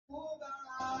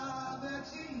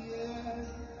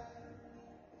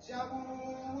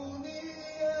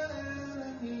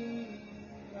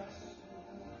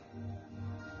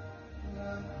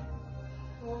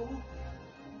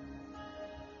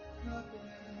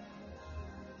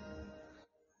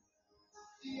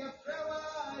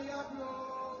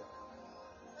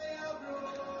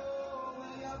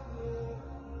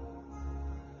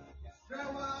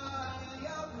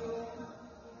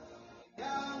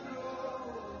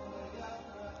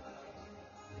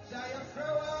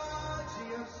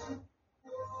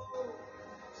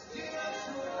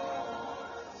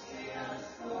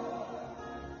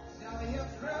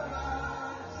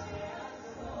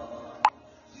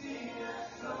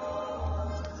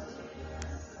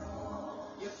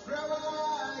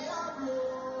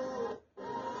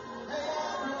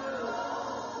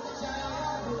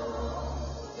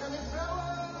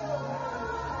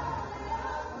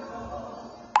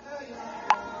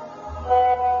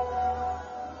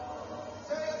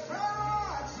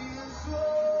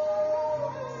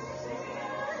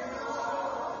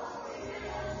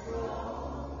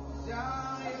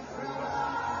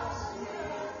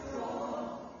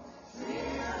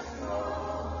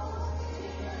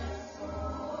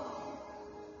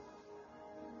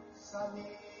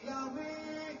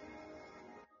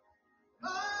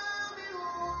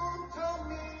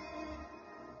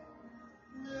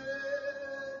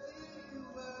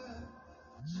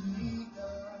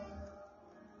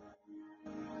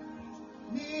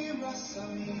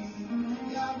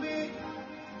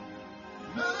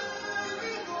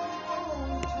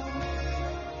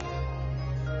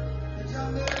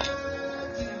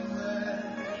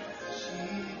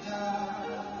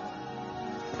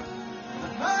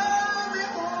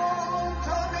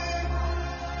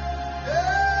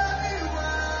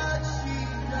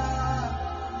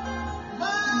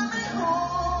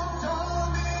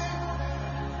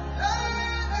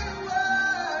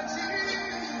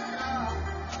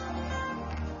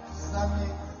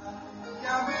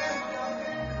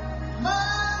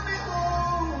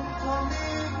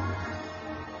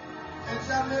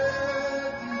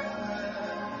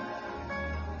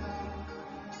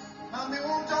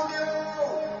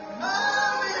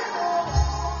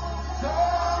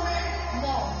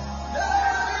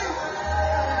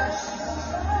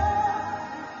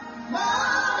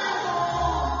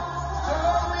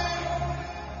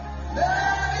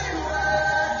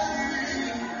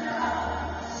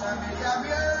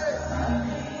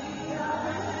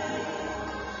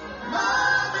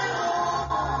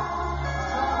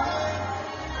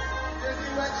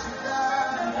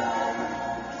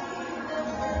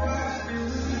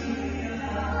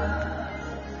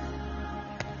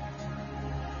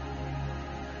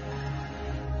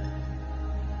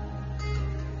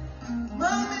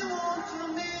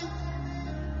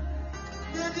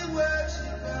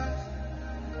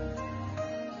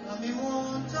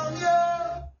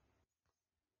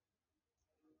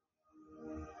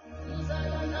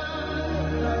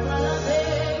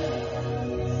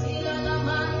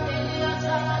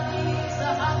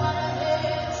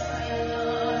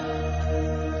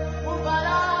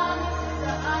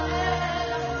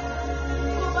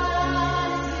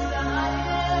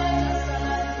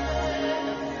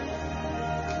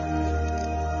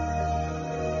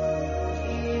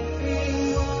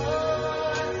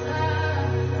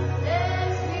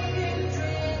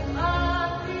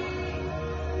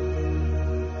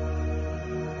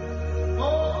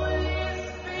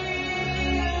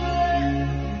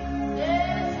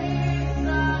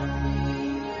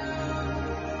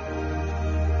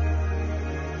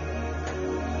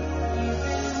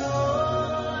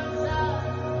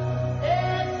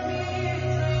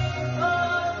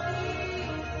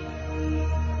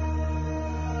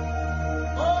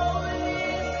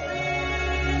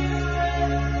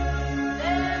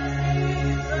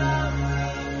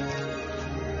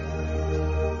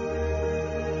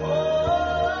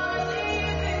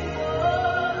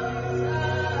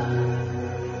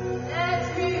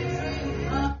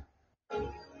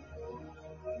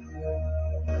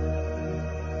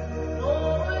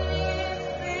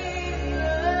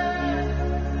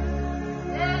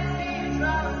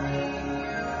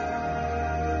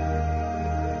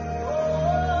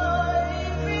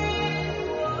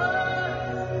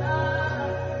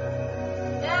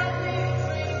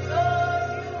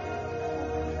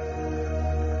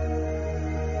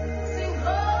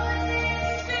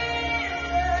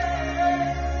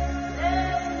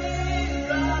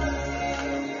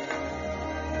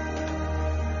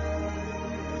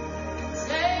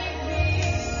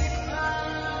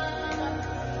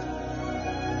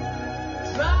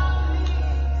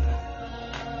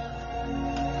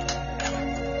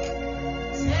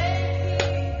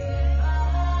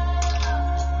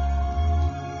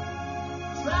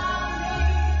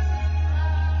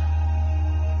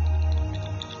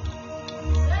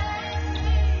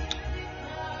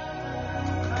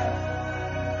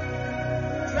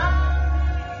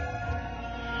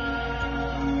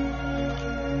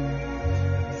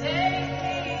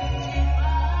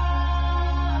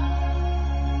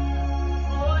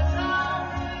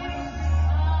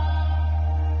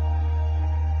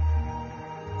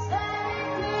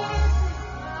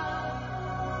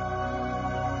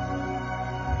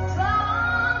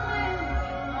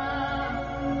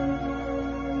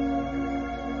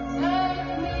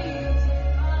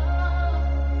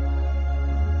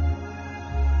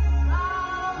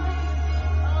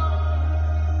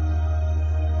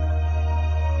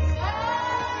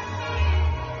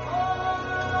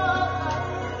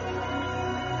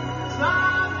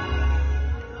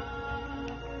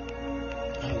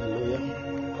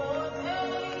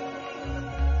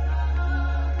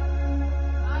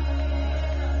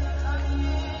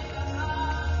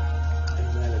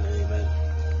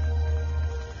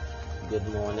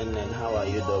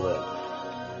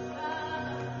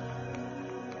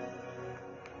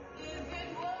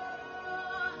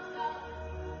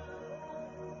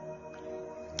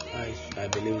I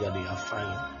believe that you are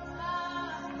fine.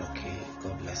 Okay,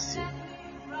 God bless you.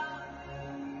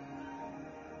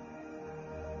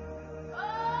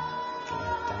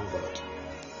 Thank God.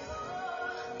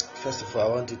 First of all, I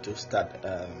want you to start.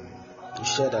 You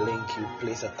share the link. You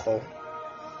place a call.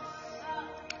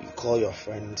 You call your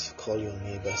friends. Call your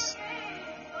neighbors.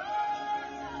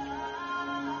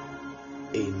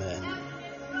 Amen.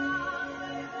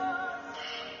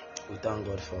 We thank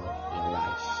God for your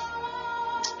life.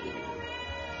 Amen.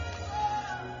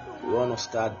 We want to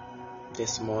start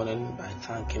this morning by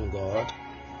thanking God.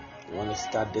 We want to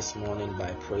start this morning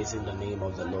by praising the name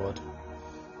of the Lord.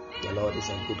 The Lord is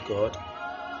a good God.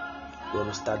 We want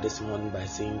to start this morning by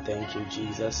saying thank you,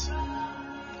 Jesus,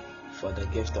 for the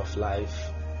gift of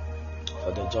life,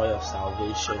 for the joy of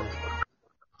salvation.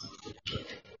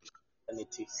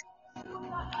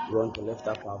 We want to lift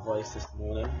up our voice this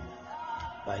morning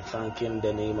by thanking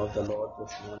the name of the Lord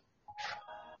this morning.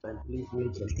 And please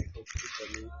mute your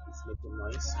microphone, please make a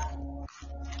noise.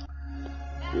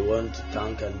 We want to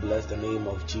thank and bless the name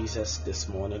of Jesus this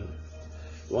morning.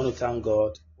 We want to thank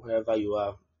God wherever you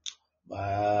are.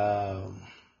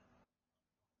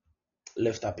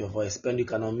 Lift up your voice. Ben, you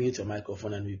can unmute your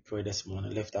microphone and we pray this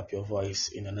morning. Lift up your voice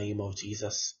in the name of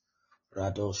Jesus.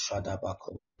 Rado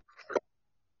Shadabako.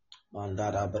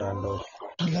 Mandara Brando.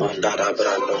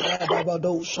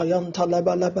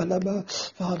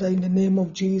 Father, in the name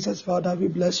of Jesus, Father, we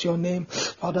bless your name.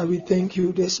 Father, we thank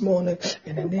you this morning.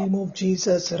 In the name of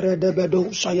Jesus, Father,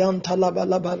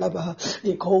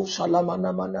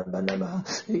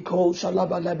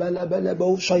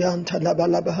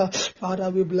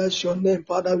 we bless your name.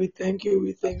 Father, we thank you.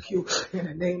 We thank you. In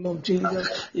the name of Jesus.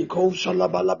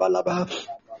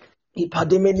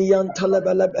 Ipadiminian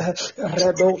Talabalabe,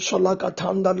 Redo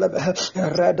Shalakatanda Lebe,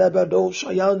 Redabedo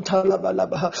Shayan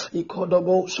Talabalabe,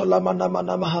 Ikodobo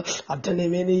Shalamanamanamaha,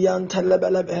 Ateniminian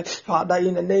Talabalabe. Father,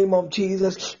 in the name of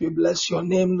Jesus, we bless your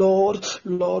name, Lord.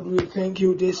 Lord, we thank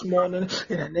you this morning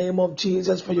in the name of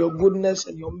Jesus for your goodness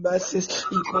and your mercies.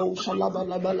 Iko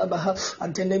Shalabalabalabaha,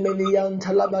 Ateniminian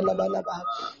Talabalabalaba.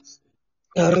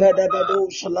 Redabado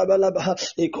Shalabalabaha,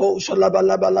 Eko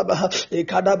Shalabalabaha,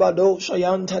 Ekadabado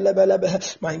Shayan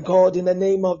Telebelebehe. My God, in the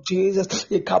name of Jesus,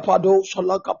 Ekapado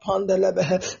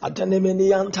Shalakapandelebehe,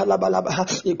 Ateneminian Talabalabaha,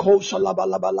 Eko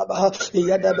Shalabalabaha,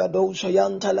 Yadabado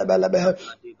Shayan Telebelebehe.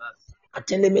 My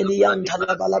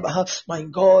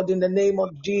God, in the name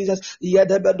of Jesus,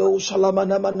 Yadabado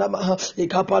Shalamanamanaha,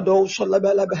 Ikapado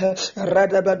Shalabalabaha,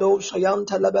 Radabado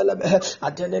Shayantalabalabaha,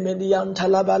 Atenemedian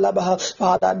Talabalabaha.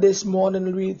 Father, this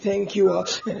morning we thank you in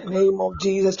the name of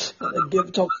Jesus for the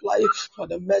gift of life, for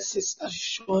the message that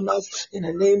shown us in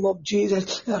the name of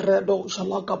Jesus. Redo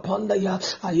Shalakapandaya,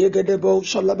 Ayegedebo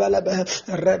Shalabalabaha,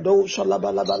 Redo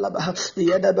Shalabalabaha,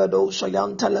 Yadabado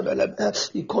Shayantalabalabaha,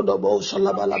 Ikodobo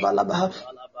Shalabalabaha.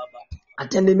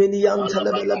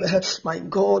 My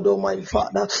God, oh my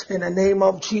Father, in the name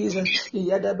of Jesus,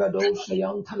 Yadabado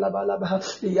Shayan Talabalabaha,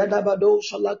 Yadabado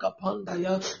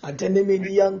Shalakapandaya,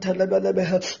 Ateneminian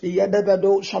Talabalabaha,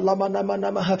 Yadabado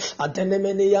Shalamanamanamaha,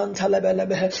 Ateneminian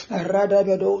Talabalabaha,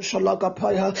 Radabado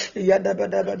Shalakapaya,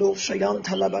 Yadabado Shayan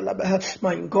Talabalabaha.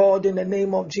 My God, in the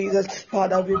name of Jesus,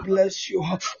 Father, we bless you.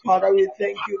 Father, we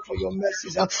thank you for your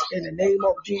mercies. In the name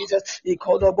of Jesus,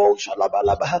 Ikodobo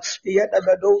Shalabalabaha,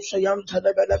 Yadabado Shayan.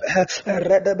 Father,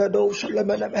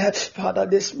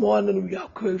 this morning we are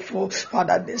grateful.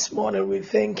 Father, this morning we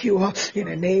thank you in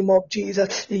the name of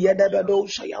Jesus. My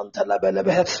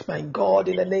God,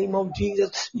 in the name of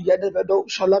Jesus.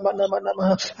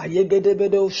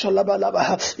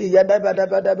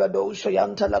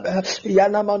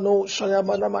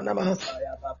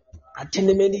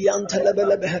 Atinimedian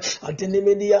Talabalabe,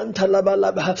 Atinimedian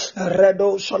Talabalaba,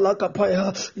 Redo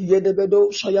Shalakapaya,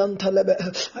 Yedebedo Shayan Talabe,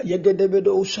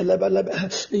 Yedebedo Shalabalabe,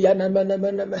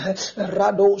 Yanamanamanabe,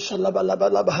 Rado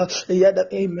Shalabalaba, Yada.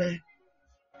 Amen.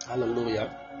 Hallelujah.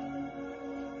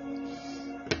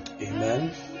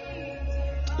 Amen.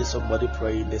 Is somebody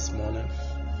praying this morning?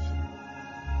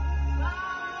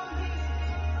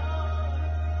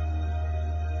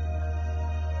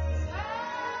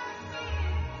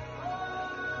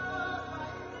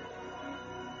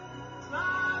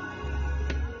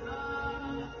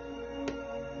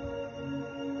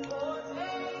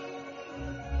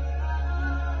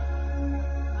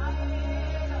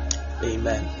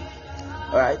 Amen.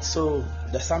 All right, so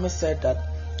the psalmist said that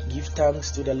give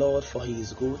thanks to the Lord for he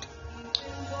is good.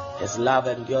 His love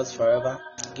endures forever.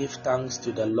 Give thanks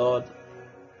to the Lord,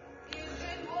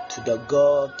 to the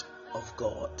God of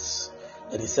gods.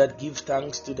 And he said, give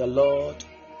thanks to the Lord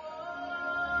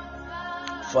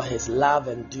for his love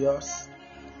endures.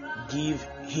 Give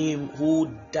him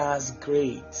who does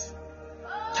great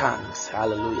thanks.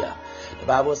 Hallelujah. The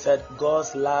Bible said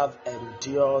God's love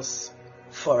endures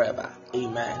forever.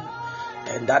 Amen.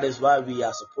 And that is why we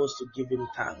are supposed to give him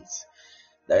thanks.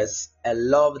 There's a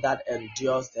love that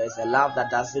endures. There's a love that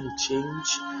doesn't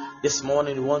change. This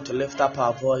morning we want to lift up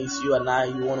our voice. You and I,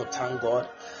 you want to thank God.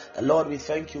 And Lord, we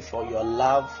thank you for your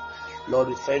love. Lord,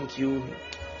 we thank you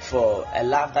for a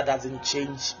love that doesn't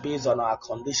change based on our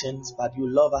conditions, but you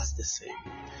love us the same.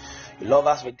 You love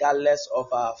us regardless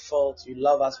of our faults. You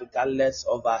love us regardless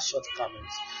of our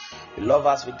shortcomings. You love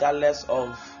us regardless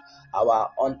of our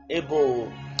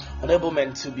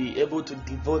unablement to be able to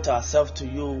devote ourselves to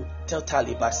you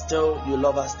totally, but still you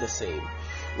love us the same.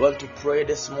 We want to pray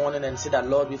this morning and say that,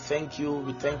 Lord, we thank you.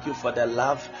 We thank you for the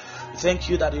love. We thank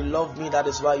you that you love me. That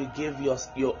is why you gave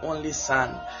your only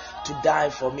son to die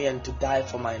for me and to die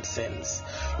for my sins.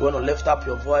 You want to lift up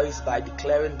your voice by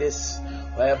declaring this.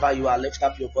 Wherever you are, lift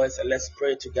up your voice and let's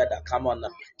pray together. Come on now.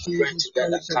 Pray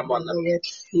together. Come on now.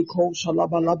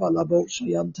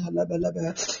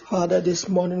 Father, this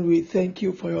morning we thank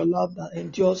you for your love that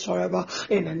endures forever.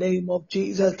 In the name of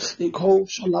Jesus.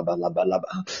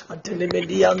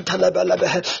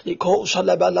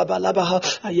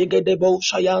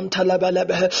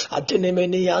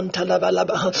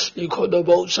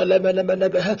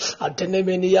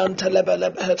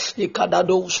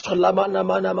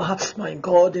 My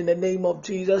God, in the name of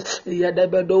Jesus,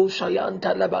 Yadabado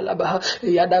Shayanta Labalabaha,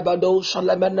 Yadabado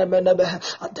Shalamanamanaba,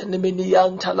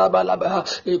 Ataniminian Talabalabaha,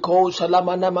 Eko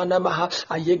Salamanamanaha,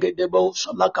 Ayegedebo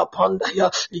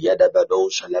Salakapandaya, Yadabado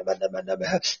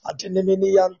Shalamanamanabaha,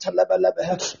 Ataniminian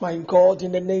Talabalabaha. My God,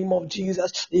 in the name of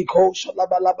Jesus, Eko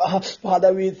Salabalabaha.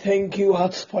 Father, we thank you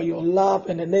for your love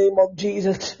in the name of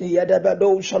Jesus.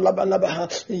 Yadabado Shalabalabaha,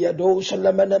 Yado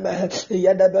Shalamanamaha,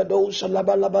 Yadabado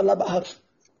Shalabalabaha.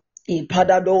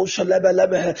 Ipadado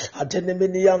shalabalabaha,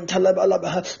 ateniminian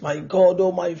talabalabaha. My God,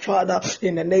 oh my Father,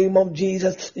 in the name of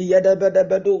Jesus,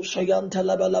 Yadabadabado shayan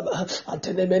talabalabaha,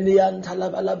 ateniminian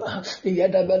talabalabaha,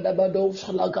 Yadabadabado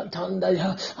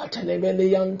shalakatandaya,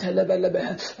 ateniminian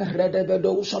talabalabaha,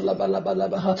 Redabado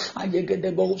shalabalabaha,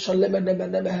 Ayegedebo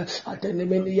shalamanamanabaha,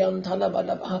 ateniminian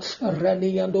talabalabaha,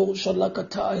 Raniando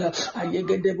shalakataya,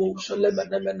 Ayegedebo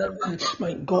shalamanamanabaha.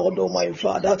 My God, oh my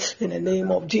Father, in the name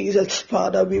of Jesus,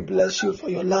 Father, we bless you for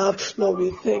your love. Lord,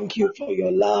 we thank you for your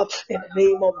love in the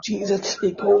name of Jesus.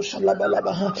 Iko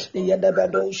shalabalabaha,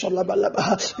 yadabado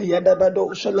shalabalabaha,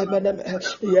 yadabado shalabalabaha,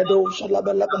 yado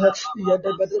shalabalabaha,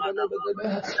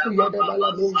 yadabalabaha,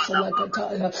 yadabalabo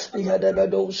shalakataya,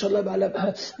 yadabado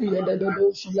shalabalabaha,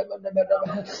 yadabado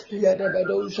shalabalabaha,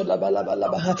 yadabado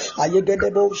shalabalabaha,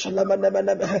 ayegedebo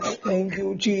shalamanamanabaha. Thank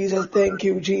you, Jesus. Thank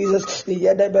you, Jesus.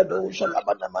 Yadabado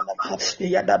shalamanamanabaha,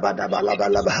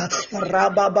 yadabadabalabaha,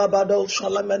 Rababado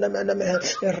Shalamanamaname,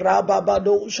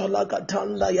 Rababado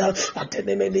Shalakatandaya,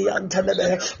 Atenemedi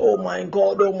Antanebe. Oh my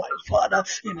God, oh my Father,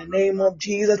 in the name of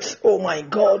Jesus. Oh my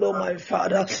God, oh my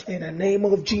Father, in the name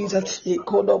of Jesus.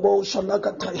 Ikodobo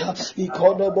Shalakataya,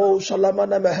 Ikodobo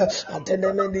Shalamaname,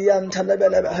 Atenemedi Antanebe,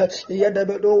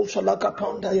 Yedebedo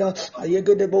Shalakapandaya,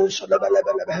 Ayegedebo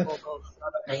Shalabalabalaba.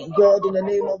 God, in the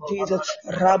name of Jesus,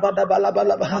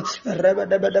 Rabadabalabalaba,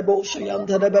 Rebedebedebo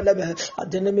Shayantanabalaba,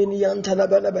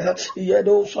 Adeniminiantanabalaba,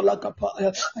 Yedo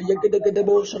Salakapa,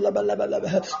 Ayegedebo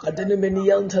Salabalabalaba,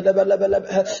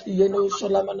 Adeniminiantanabalaba, Yeno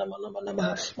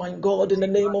Salamanamanamanama. My God, in the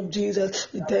name of Jesus,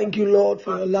 we thank you, Lord,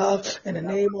 for your love. In the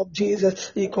name of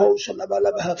Jesus, Iko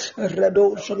Salabalaba,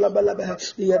 Redo Salabalaba,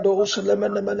 Yedo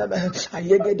Salamanamanaman,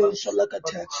 Ayegedo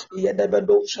Salakata,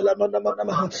 Yedebedo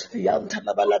Salamanamanaman,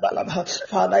 Yantanabalaba.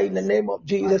 Father, in the name of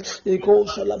Jesus,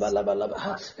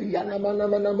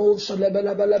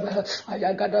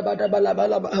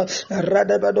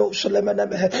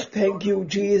 thank you,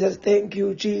 Jesus. Thank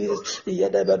you, Jesus. For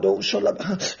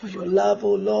your love,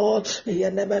 oh Lord.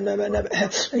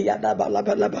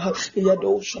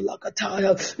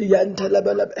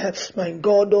 My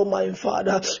God, oh my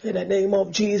Father, in the name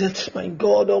of Jesus. My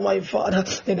God, oh my Father,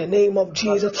 in the name of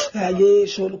Jesus.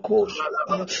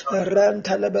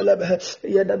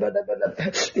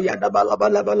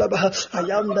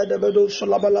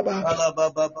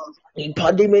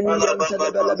 Ipadimini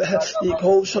yantalabalabaha,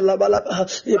 Iko Shalabalabaha,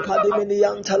 Ipadimini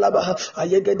yantalabaha,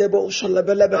 Ayegedebo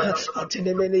Shalabalabaha,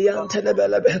 Atinimini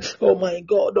yantalabalabaha. Oh my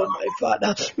God, oh my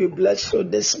Father, we bless you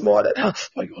this morning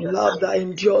for your love that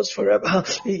endures forever.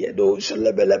 Yedo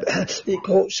Shalabalabaha,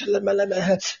 Iko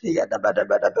Shalamalabaha,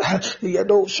 Yadabadabaha,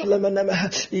 Yedo Shalamanabaha,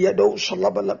 Yedo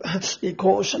Shalabalabaha,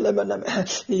 Iko Shalamanabaha,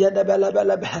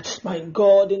 Yadabalabaha. My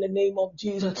God, in the name of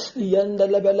Jesus,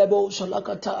 Yandalabalabo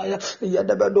Shalakataya,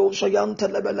 Yadabado.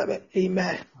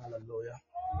 Amen. Hallelujah.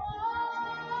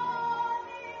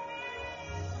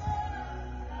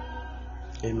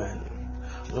 Amen.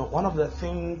 One of the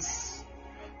things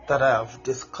that I have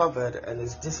discovered, and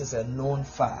this is a known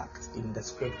fact in the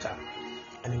scripture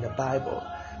and in the Bible,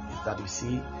 is that you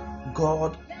see,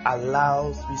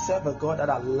 we serve a God that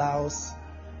allows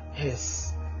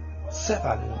his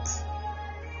servant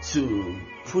to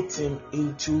put him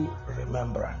into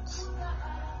remembrance.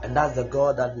 And that's the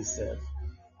God that we serve.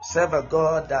 We serve a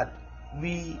God that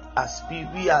we as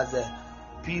a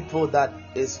people that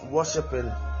is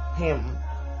worshiping him,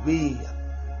 we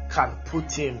can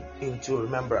put him into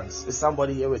remembrance. Is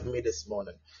somebody here with me this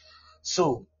morning?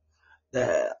 So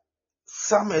the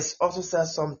psalmist also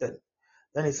says something.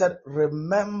 Then he said,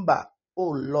 remember, O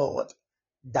Lord,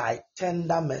 thy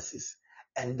tender mercies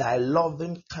and thy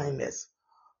loving kindness,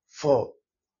 for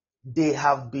they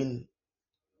have been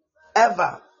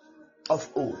ever of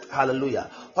old. Hallelujah.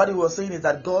 What he was saying is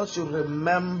that God should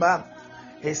remember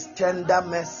his tender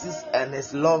mercies and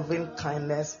his loving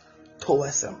kindness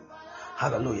towards him.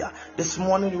 Hallelujah. This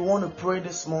morning we want to pray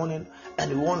this morning,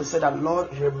 and we want to say that,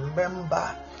 Lord,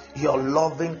 remember your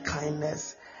loving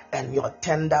kindness and your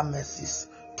tender mercies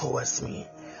towards me.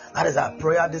 That is our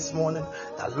prayer this morning.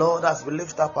 That, Lord, as we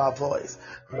lift up our voice,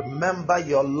 remember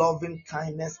your loving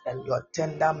kindness and your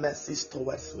tender mercies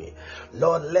towards me.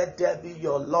 Lord, let there be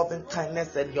your loving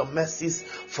kindness and your mercies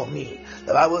for me.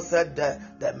 The Bible said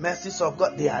that the mercies of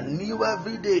God, they are new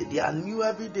every day. They are new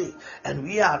every day. And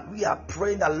we are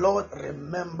praying that, Lord,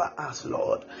 remember us,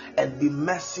 Lord, and be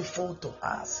merciful to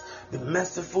us. Be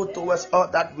merciful towards all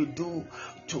that we do.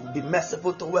 To be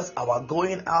merciful towards our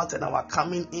going out and our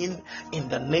coming in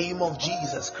the name of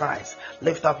Jesus Christ.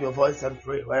 Lift up your voice and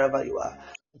pray wherever you are.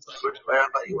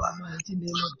 Wherever you are. In the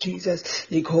name of Jesus,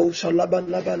 Iko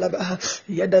Shalabalaba,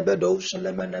 Yadabedo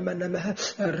Shalamanamanaha,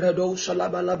 Redo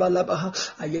Shalabalabalaba,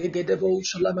 Ayegedebo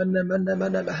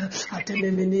Shalamanamanamanama,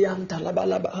 Ateniminian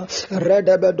Talabalaba,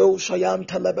 Redabedo Shayan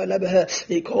Talabalaba,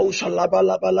 Iko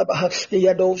Shalabalabalaba,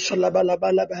 Yado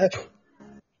Shalabalabalaba.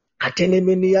 My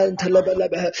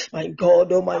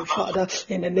God, oh my Father,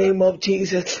 in the name of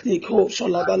Jesus,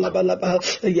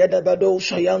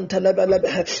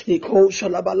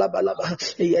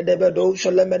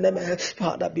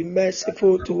 Father, be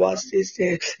merciful to us this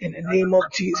day, in the name of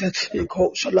Jesus.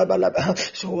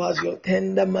 Show us your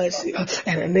tender mercy,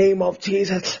 in the name of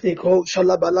Jesus.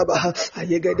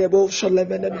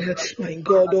 My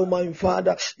God, oh my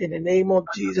Father, in the name of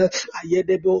Jesus.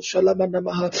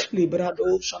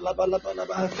 Librado Shalabalabalaba.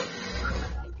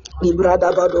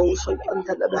 Ibradabado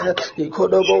Sayantalabaha,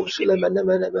 Ikodobo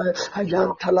Shilemenemenemeha,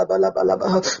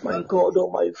 Ayantalabalabalaba. My God, oh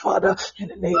my Father, in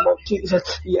the name of Jesus,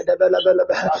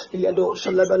 Yedabalabalaba, Yedo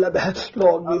Shalabalabaha.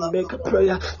 Lord, we make a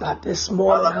prayer that this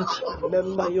morning,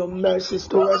 remember your mercies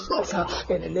towards us,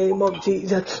 in the name of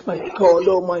Jesus. My God,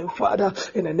 oh my Father,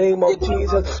 in the name of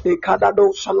Jesus,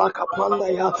 Ikadado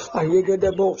Shalakapandaya,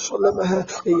 Ayegedebo Shalabaha,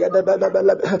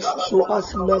 Yedabalabalaba. Show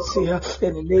us mercy,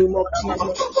 in the name of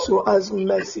Jesus. Show us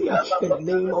mercy. In the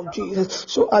name of Jesus,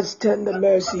 show us tender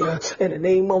mercy. In the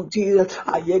name of Jesus,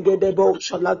 Ayegedebo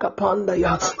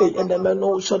Shalakapandaya,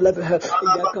 Yedemeno Shalabeha,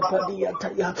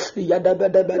 Yakapadiataya,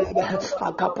 Yadabedebelebe,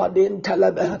 Akapadin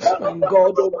Talabeha. My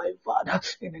God, oh my Father,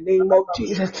 in the name of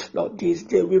Jesus, Lord, this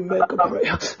day we make a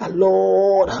prayer.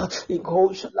 Lord, Iko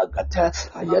Shalakata,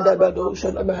 Ayadabedo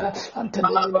Shalabeha,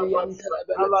 Antanimian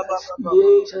Talabelebe,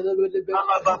 Yes,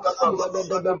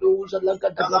 Yadabedo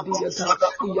Shalakata,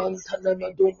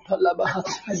 Yantanamadu. Palabaha,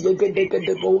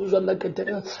 Yegedegedeboza Lakata,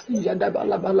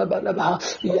 Yadabalabalabaha,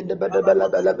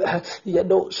 Yadabalabalaba,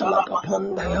 Yado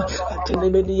Shalakapanda,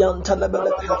 Atinimidian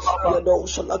Talabalabaha, Yado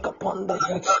Shalakapanda,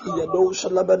 Yado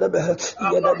Shalabalaba,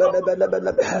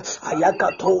 Yadabalabalaba,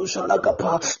 Ayakato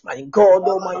Shalakapa. My God,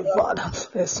 oh my Father,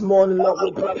 this morning, Lord,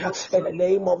 we pray in the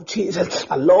name of Jesus,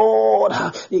 Lord,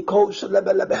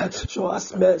 show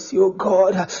us mercy, O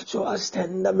God, show us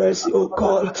tender mercy, O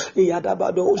God,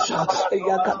 Yadabadosha,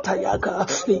 Yakatayaka,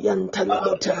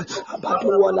 Yantalabata,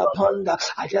 Abaduala Panda,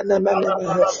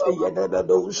 Ayanamanama,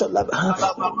 Yadabadosha,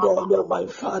 God, oh my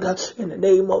Father, in the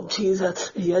name of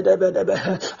Jesus,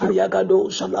 Yadabadaba,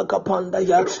 Ayagadosha Lakapanda,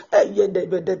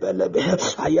 Yadabadaba,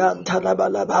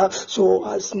 Ayantalabalaba, show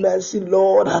us mercy,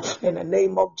 Lord, in the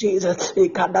name of Jesus,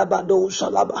 Ikadabadosha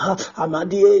Labaha,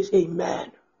 Amadies,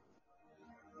 Amen.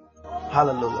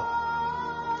 Hallelujah.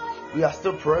 We are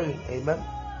still praying, amen.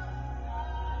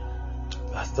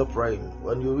 We are still praying.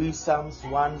 When you read Psalms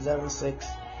 106,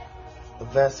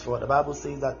 verse 4, the Bible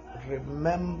says that,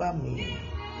 remember me,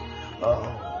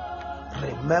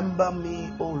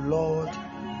 O Lord,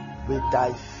 with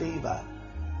thy favor,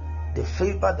 the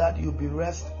favor that you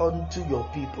berest unto your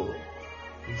people.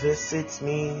 Visit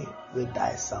me with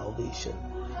thy salvation.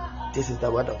 This is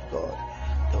the word of God.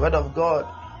 The word of God,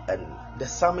 and the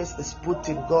psalmist is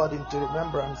putting God into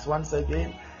remembrance once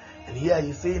again. And here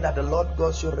he's saying that the Lord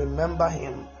God should remember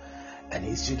him, and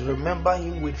he should remember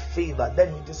him with favor.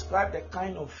 Then he described the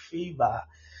kind of favor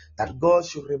that God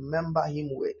should remember him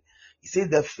with. He says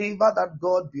the favor that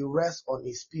God bestows on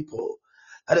his people.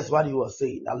 That is what he was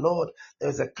saying. The Lord, there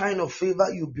is a kind of favor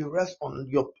you bestow on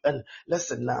your. And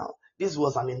listen now, this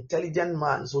was an intelligent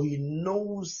man, so he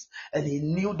knows and he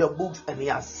knew the books, and he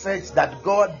has searched that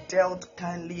God dealt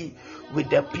kindly with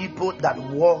the people that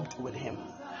walked with him.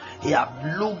 He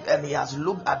has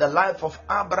looked at the life of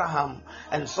Abraham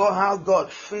and saw how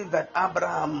God favored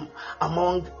Abraham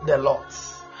among the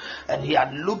lots. And he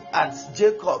had looked at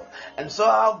Jacob and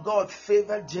saw how God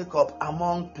favored Jacob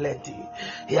among plenty.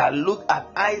 He had looked at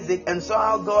Isaac and saw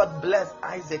how God blessed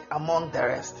Isaac among the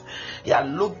rest. He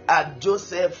had looked at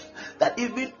Joseph, that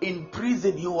even in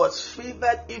prison he was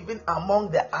favored even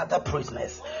among the other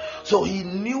prisoners. So he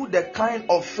knew the kind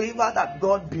of favor that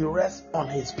God bestows on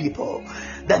his people.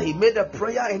 Then he made a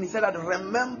prayer and he said that,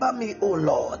 remember me, O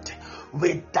Lord,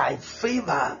 with thy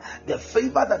favor, the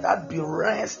favor that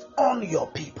bestows on your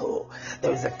people.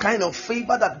 There is a kind of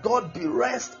favor that God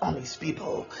bestows on his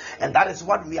people, and that is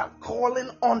what we are calling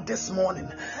on this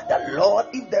morning. The Lord,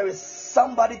 if there is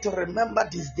somebody to remember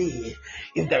this day,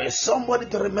 if there is somebody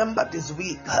to remember this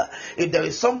week, if there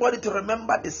is somebody to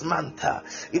remember this month,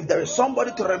 if there is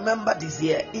somebody to remember this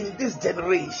year, in this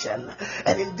generation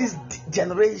and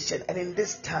in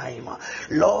this time,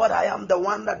 Lord, I am the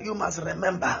one that you must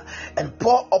remember, and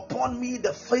pour upon me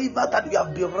the favor that you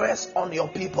have bestowed on your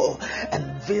people,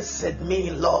 and visit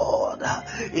me, Lord,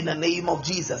 in the name of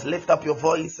Jesus. Lift up your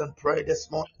voice and pray this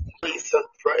morning. In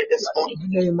the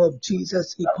name of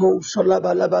Jesus,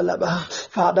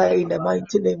 Father, in the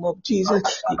mighty name of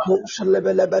Jesus,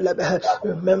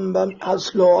 remember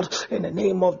us, Lord, in the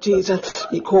name of Jesus.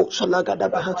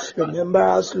 Remember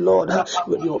us, Lord,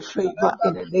 with your favor,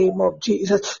 in the name of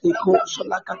Jesus.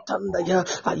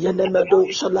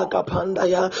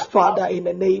 Father, in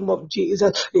the name of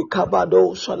Jesus,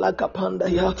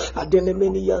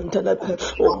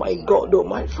 oh my God, oh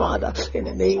my Father, in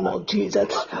the name of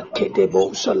Jesus. My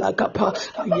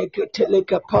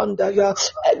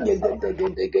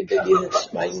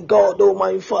God, oh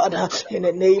my Father,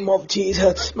 in the name of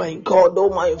Jesus. My God,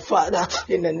 oh my Father,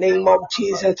 in the name of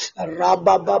Jesus.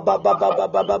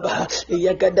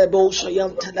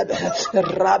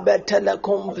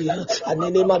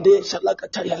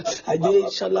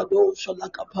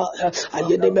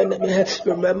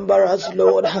 Remember us,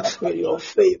 Lord, with your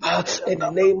favor, in the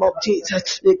name of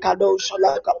Jesus. My God, oh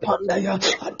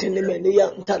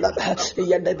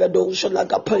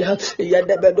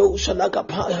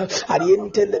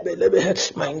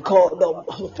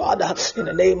Father, in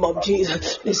the name of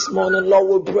Jesus, this morning,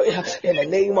 Lord, we pray in the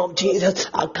name of Jesus.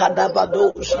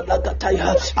 Akadabado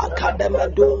Salakataya,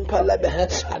 Akadamadum Palabe,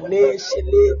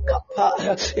 Anesile Kapa,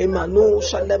 Emanu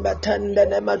Sanamatanda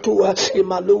Nematua,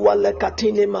 Imalua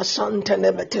Lekatini Masanta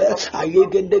Nemete,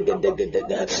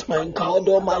 Ayegedegedegede. My God,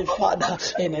 oh my Father,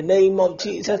 in the name of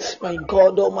Jesus, my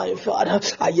God, oh my Father,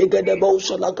 Ayegedebo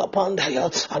Salakapandaya,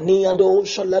 Aniado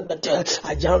Salabete,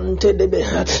 Ayante Debe,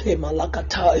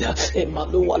 Emalakataya,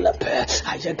 Emalualape,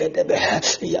 Ayegedebe.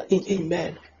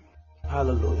 Amen.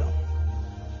 Hallelujah.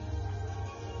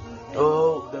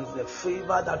 Oh, there is a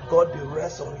favor that God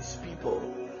bestows on his people.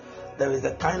 There is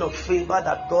a kind of favor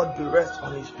that God bestows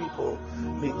on his people.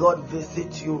 May God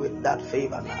visit you with that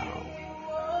favor now.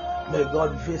 May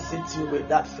God visit you with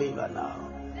that favor now.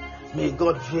 May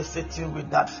God visit you with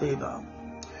that favor.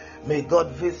 May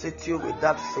God visit you with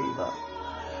that favor.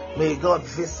 May God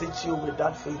visit you with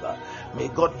that favor. May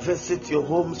God visit your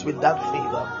homes with that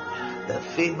favor. The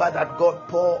favor that God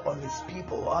pour on his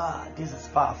people. This is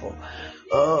powerful.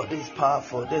 Oh, this is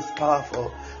powerful. This is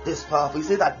powerful. This is powerful. He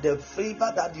said that the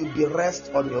favor that you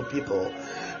bestow on your people,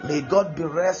 may God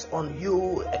bestow on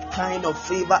you a kind of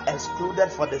favor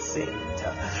excluded for the saint.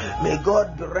 May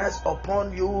God bestow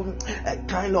upon you a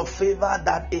kind of favor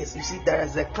that is, you see, there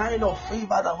is a kind of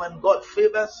favor that when God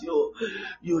favors you,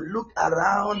 you look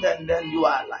around and then you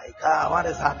are like, what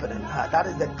is happening? That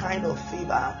is the kind of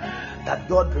favor that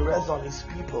God bestows on his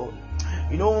people.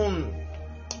 You know,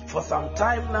 for some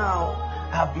time now,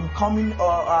 I've been coming, or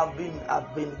I've been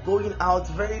going out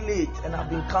very late, and I've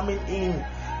been coming in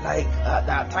like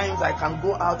there are times I can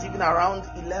go out even around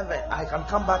 11. I can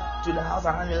come back to the house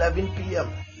around 11 p.m.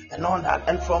 and all that.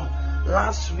 And from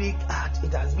last week,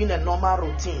 it has been a normal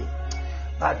routine.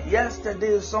 But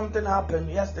yesterday something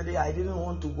happened. Yesterday I didn't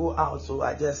want to go out, so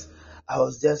I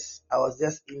was just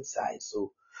inside.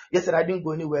 So yesterday I didn't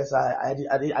go anywhere, so I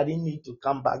didn't need to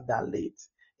come back that late.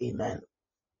 Amen.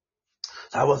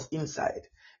 So I was inside.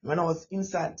 When I was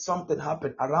inside, something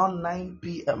happened around 9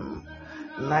 p.m.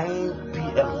 9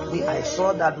 p.m. I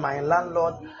saw that my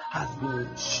landlord has been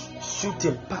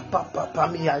shooting.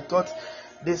 Me, I thought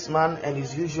this man and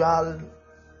his usual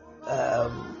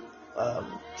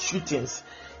shootings,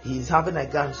 he's having a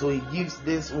gun, so he gives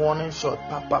this warning shot.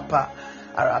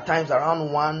 At times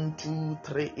around 1, 2,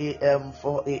 3 a.m.,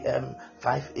 4 a.m.,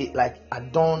 5 a.m., like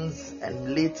at dawns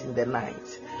and late in the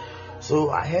night.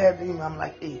 So I heard him. I'm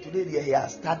like, hey, today he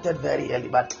has started very early,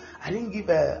 but I didn't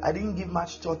give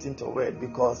much thought into it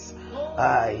because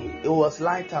it was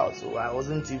light out, so I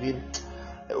wasn't even.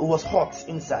 It was hot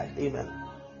inside. Amen.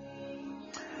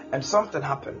 And something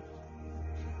happened.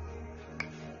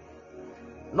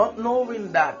 Not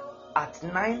knowing that at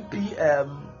 9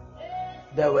 p.m.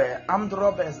 there were armed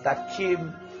robbers that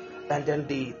came, and then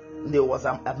there was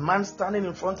a man standing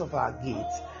in front of our gate.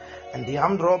 And the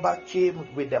armed robber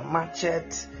came with a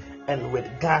machete and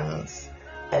with guns,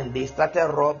 and they started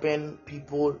robbing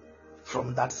people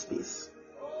from that space.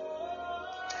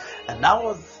 And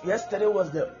yesterday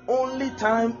was the only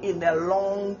time in a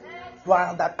long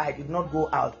while that I did not go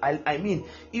out. I mean,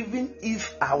 even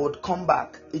if I would come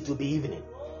back, it would be evening.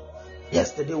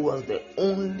 Yesterday was the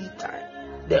only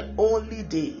time, the only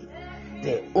day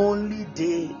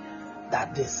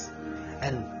that this.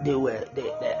 And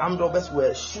the armed robbers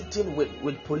were shooting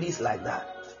with police like that.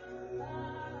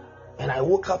 And I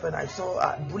woke up and I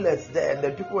saw bullets there, and the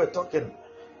people were talking,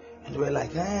 and they were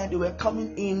like, they were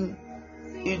coming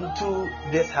into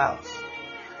this house.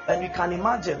 And you can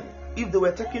imagine if they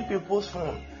were taking people's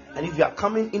phone, and if you are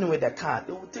coming in with a car,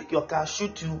 they will take your car,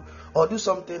 shoot you, or do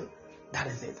something. That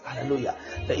is it. Hallelujah.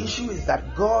 The issue is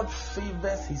that God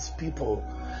favors his people,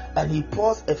 and he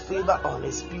pours a favor on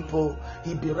his people.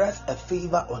 He berests a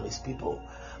favor on his people.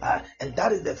 And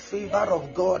that is the favor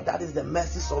of God. That is the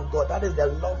mercies of God. That is the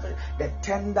loving, the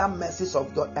tender mercies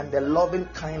of God, and the loving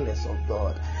kindness of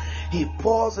God. He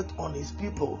pours it on his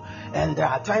people. And there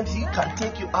are times he can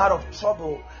take you out of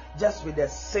trouble just with a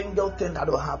single thing that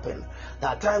will happen. There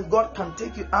are times God can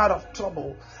take you out of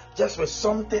trouble just with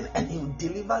something, and he will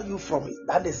deliver you from it.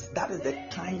 That is the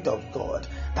kind of God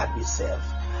that we serve.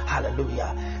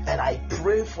 Hallelujah. And I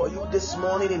pray for you this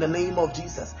morning in the name of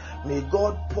Jesus. May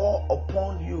God pour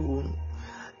upon you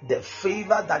the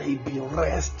favor that he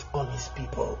berests on his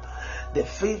people. The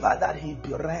favor that he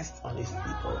berests on his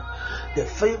people. The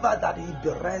favor that he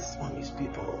berests on his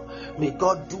people. May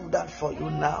God do that for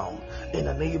you now in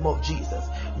the name of Jesus.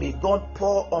 May God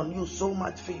pour on you so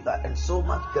much favor and so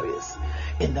much grace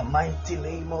in the mighty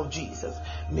name of Jesus.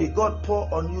 May God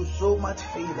pour on you so much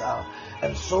favor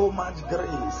and so much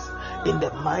grace in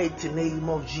the mighty name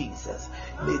of Jesus.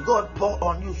 May God pour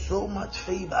on you so much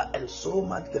favor and so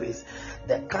much grace.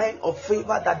 The kind of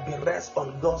favor that berests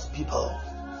on God's people.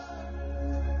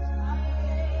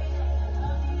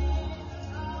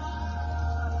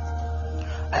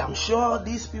 I am sure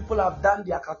these people have done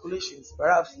their calculations.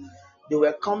 Perhaps they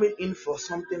were coming in for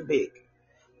something big,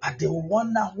 but they will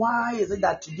wonder, why is it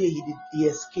that today he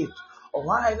escaped? Or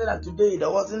why is it that today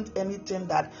there wasn't anything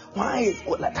that,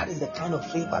 that is the kind of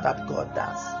favor that God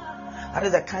does. That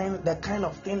is the kind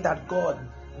of thing that God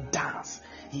does.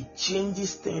 He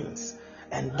changes things.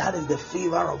 And that is the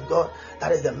favor of God.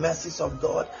 That is the mercies of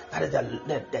God. That is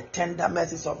the tender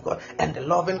mercies of God and the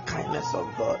loving kindness of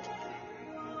God.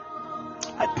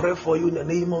 I pray for you in the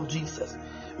name of Jesus.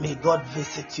 May God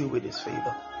visit you with his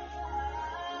favor.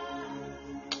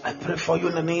 I pray for you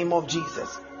in the name of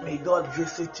Jesus. May God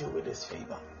visit you with his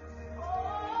favor.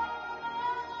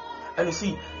 And you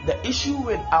see, the issue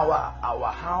with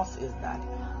our house is that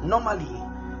normally,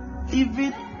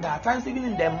 there are times even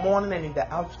in the morning and in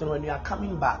the afternoon when you are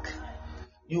coming back,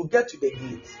 you get to the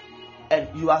gate, and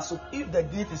if the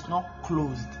gate is not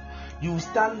closed, you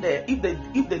stand there. If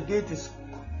the gate is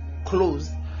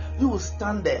closed, you will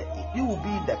stand there. You will be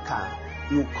in the car.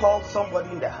 You call somebody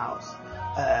in the house,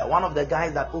 one of the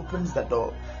guys that opens the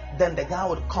door. Then the guy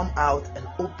would come out and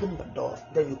open the door.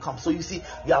 Then you come. So you see,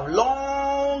 you have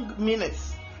long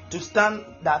minutes to stand.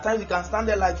 There are times you can stand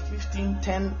there like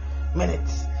 10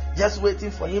 minutes just waiting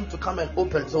for him to come and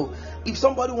open. So if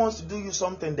somebody wants to do you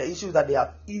something, the issue is that they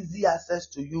have easy access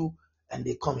to you and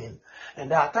they come in.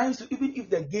 And there are times, even if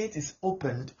the gate is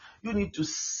opened, you need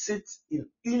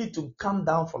to come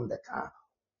down from the car,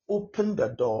 open the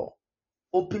door,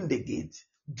 open the gate,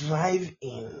 drive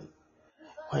in.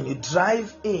 When you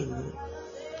drive in,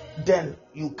 then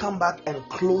you come back and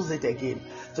close it again.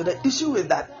 So the issue is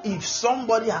that if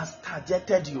somebody has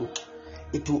targeted you,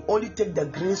 it will only take the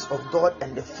grace of God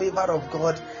and the favor of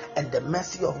God and the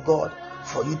mercy of God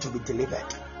for you to be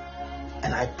delivered.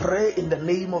 And I pray in the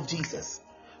name of Jesus,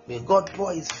 May God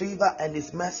pour his favor and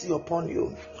his mercy upon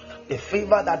you. The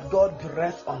favor that God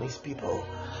breathes on his people.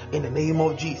 In the name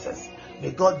of Jesus.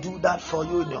 May God do that for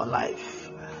you in your life.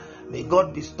 May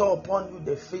God bestow upon you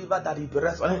the favor that he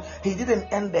breathes on you. He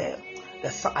didn't end there.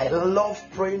 I love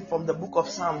praying from the book of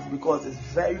Psalms because it's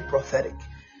very prophetic.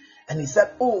 And he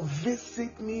said, oh,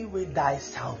 visit me with thy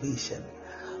salvation.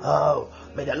 Oh,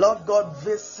 may the Lord God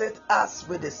visit us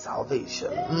with his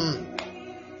salvation.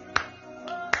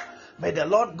 May the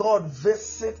Lord God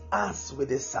visit us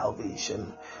with his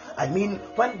salvation. I mean,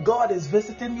 when God is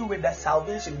visiting you with the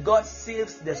salvation, God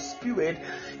saves the spirit,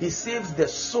 he saves the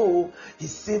soul, he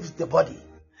saves the body.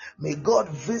 May God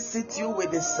visit you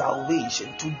with his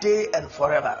salvation today and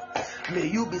forever. May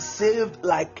you be saved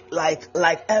like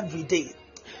every day.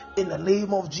 In the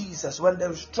name of Jesus, when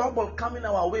there is trouble coming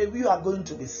our way, we are going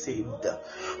to be saved.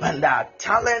 When there are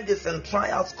challenges and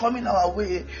trials coming our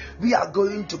way, we are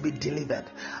going to be delivered.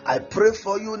 I pray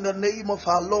for you in the name of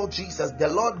our Lord Jesus. The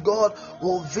Lord God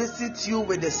will visit you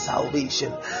with his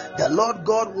salvation. The Lord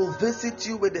God will visit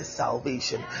you with his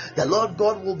salvation. The Lord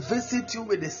God will visit you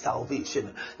with his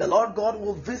salvation. The Lord God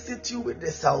will visit you with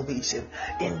his salvation.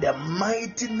 In the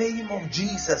mighty name of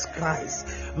Jesus Christ,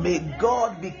 may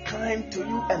God be kind to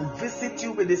you and visit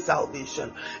you with his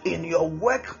salvation. In your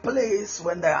workplace,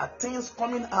 when there are things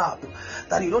coming up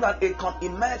that you know that it can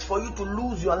emerge for you to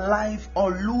lose your life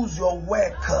or lose your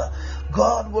work,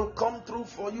 God will come through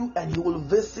for you and he will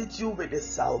visit you with his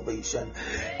salvation.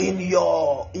 In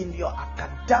your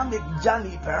academic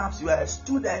journey, perhaps you are a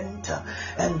student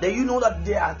and then you know that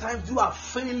there are times you are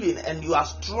failing and you are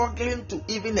struggling to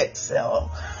even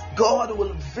excel. God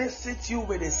will visit you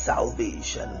with his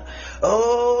salvation.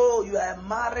 Oh, you are a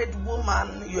married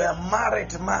woman, you are a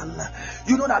married man.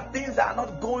 You know that things are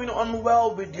not going on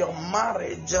well with your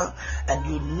marriage, and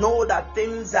you know that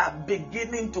things are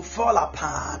beginning to fall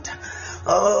apart.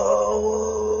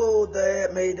 Oh,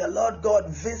 may the Lord God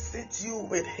visit you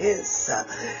with his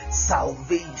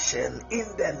salvation in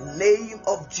the name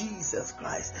of Jesus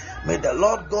Christ. May the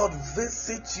Lord God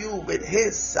visit you with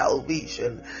his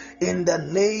salvation in the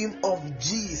name of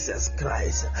Jesus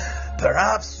Christ.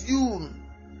 Perhaps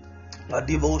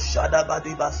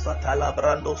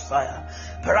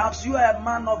perhaps you are a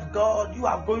man of God. You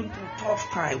are going through tough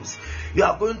times. You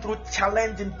are going through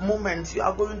challenging moments. You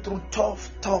are going through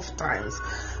tough times.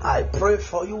 I pray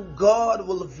for you. God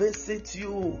will visit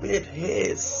you with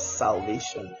his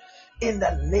salvation in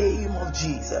the name of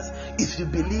Jesus. If you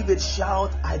believe it,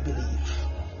 shout, I believe.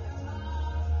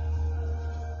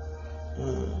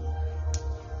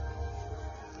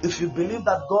 If you believe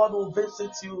that God will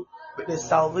visit you with his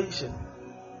salvation,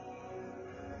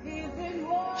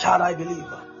 shout, I believe.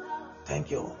 Thank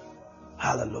you.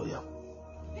 Hallelujah.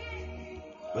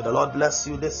 May the Lord bless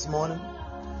you this morning.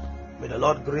 May the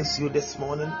Lord grace you this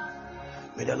morning.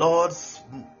 May the Lord's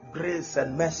grace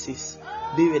and mercies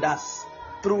be with us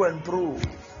through and through.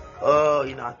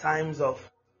 In our times of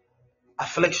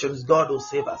afflictions, God will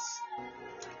save us.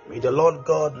 May the Lord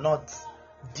God not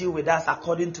deal with us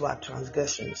according to our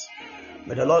transgressions.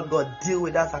 May the Lord God deal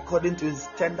with us according to his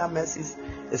tender mercies,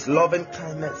 his loving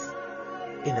kindness.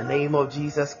 In the name of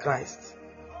Jesus Christ.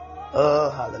 Oh,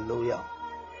 hallelujah.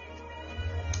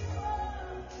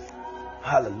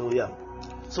 Hallelujah.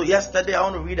 So yesterday I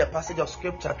want to read a passage of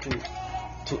scripture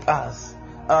to us.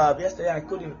 Yesterday I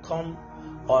couldn't come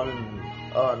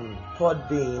on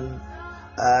Podbean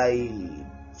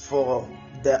for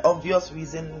the obvious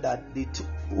reason that they took.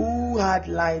 Who had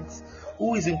lights?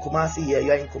 Who is in Kumasi here?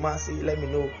 You are in Kumasi. Let me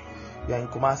know. You are in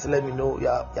Kumasi. Let me know. You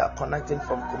are connecting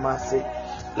from Kumasi.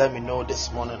 Let me know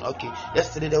this morning. Okay.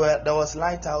 Yesterday there was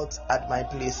light out at my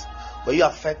place. Were you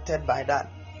affected by that?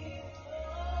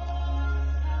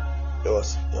 There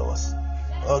was.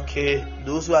 Okay.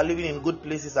 Those who are living in good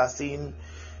places are saying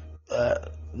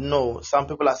no. Some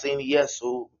people are saying yes.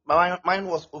 So mine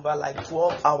was over like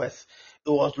 12 hours. It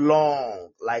was long.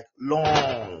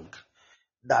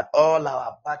 That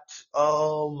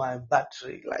all my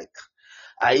battery, like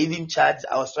I even charged.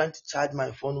 I was trying to charge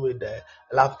my phone with the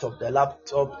laptop. The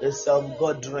laptop itself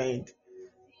got drained.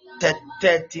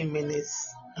 30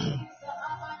 minutes.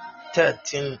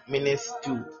 13 minutes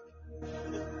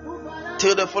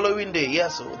till the following day. Yeah,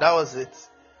 so that was it.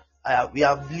 We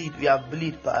have bleed.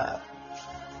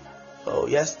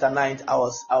 Yesterday night I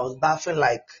was bathing,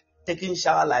 like taking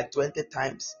shower like 20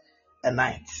 times a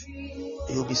night.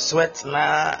 You'll be sweating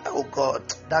now. Oh God,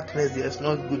 darkness is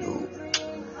not good.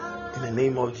 In the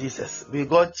name of Jesus, may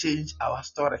God change our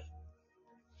story.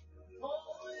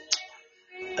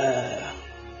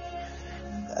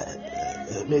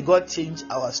 May God change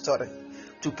our story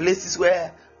to places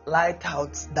where light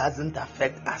out doesn't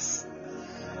affect us.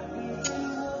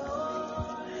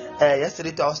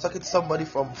 Yesterday I was talking to somebody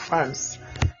from France,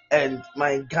 and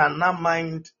my Ghana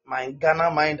mind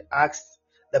asked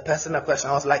the person a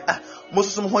question. I was like,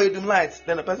 most of them dim lights.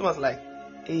 Then the person was like,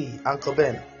 hey, Uncle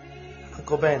Ben,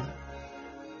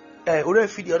 ure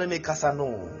feed the other make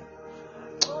no.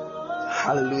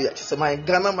 Hallelujah. So my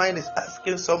Ghana mind is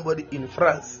asking somebody in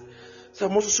France. So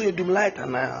most of you dim light,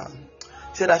 and I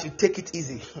said I should take it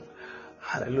easy.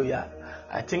 Hallelujah.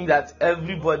 I think that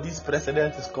everybody's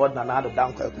president is called Nana Addo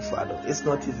Dankwa Akufo-Addo. It's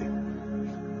not easy.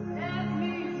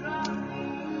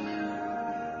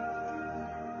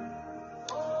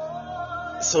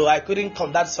 So I couldn't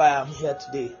come. That's why I'm here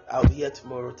today. I'll be here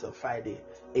tomorrow till Friday.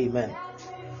 Amen.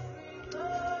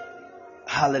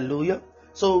 Hallelujah.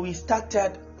 So we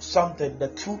started something, the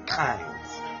 2 kinds.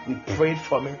 We prayed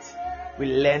from it. We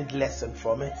learned lesson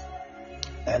from it.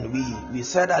 And we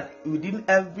said that within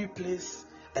every place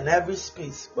and every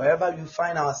space, wherever we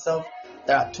find ourselves,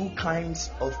 there are 2 kinds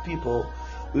of people.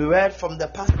 We read from the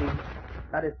passage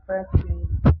that is 1 Kings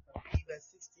verse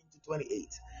 16 to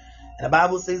 28. And the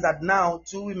Bible says that now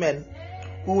 2 women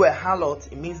who were harlots,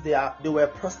 it means they were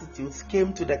prostitutes,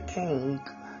 came to the king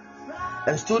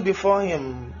and stood before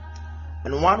him.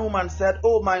 And one woman said,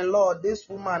 "Oh my Lord, this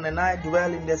woman and I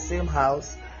dwell in the same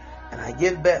house, and I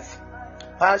gave birth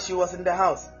while she was in the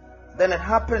house. Then it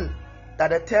happened that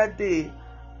the 3rd day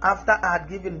after I had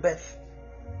given birth,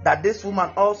 that this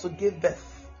woman also gave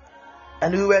birth,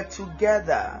 and we were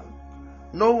together.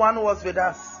 No one was with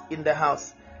us in the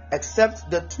house, except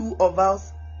the two of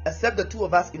us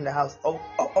in the house."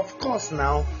 Of course,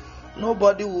 now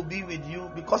nobody will be with you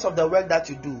because of the work that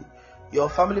you do. Your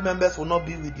family members will not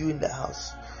be with you in the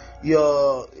house.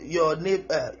 Your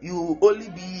neighbor, you will only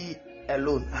be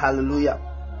alone. Hallelujah.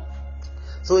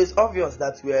 So it's obvious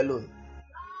that we are alone.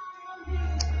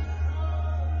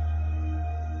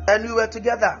 And we were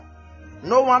together.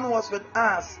 No one was with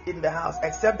us in the house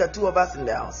except the 2 of us in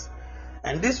the house.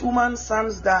 And this woman's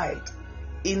sons died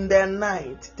in the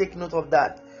night. Take note of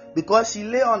that. Because she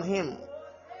lay on him.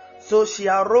 So she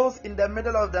arose in the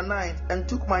middle of the night and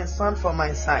took my son from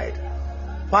my side,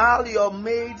 while your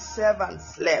maid servant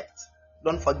slept.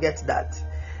 Don't forget that.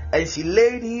 And she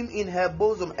laid him in her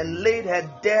bosom and laid her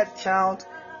dead child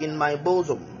in my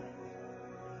bosom.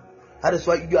 That is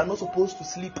why you are not supposed to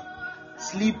sleep.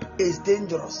 Sleep is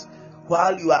dangerous.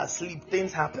 While you are asleep,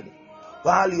 things happen.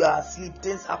 While you are asleep,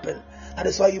 things happen. That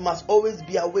is why you must always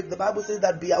be awake. The Bible says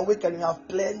that be awake and you have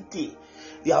plenty.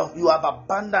 You have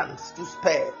abundance to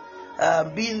spare.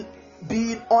 Being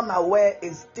unaware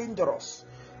is dangerous.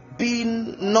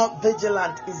 Being not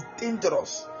vigilant is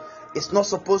dangerous. It's not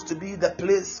supposed to be the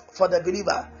place for the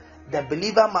believer. The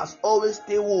believer must always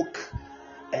stay woke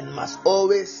and must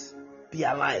always be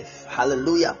alive.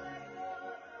 Hallelujah.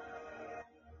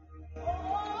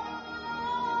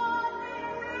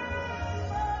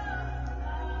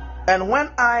 And when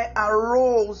I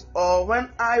rose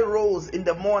in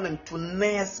the morning to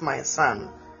nurse my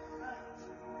son,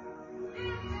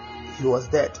 he was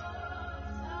dead.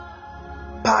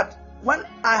 But when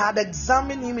I had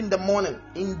examined him in the morning,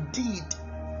 indeed,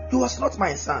 he was not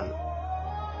my son,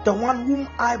 the one whom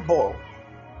I bore.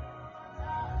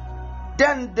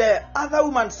 Then the other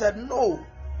woman said, "No,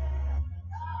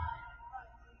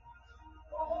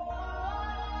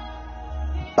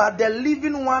 but the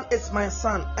living one is my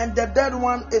son, and the dead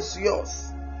one is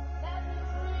yours."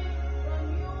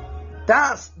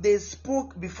 Thus they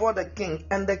spoke before the king,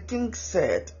 and the king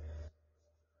said,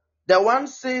 "The one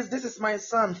says, 'This is my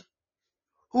son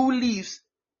who lives,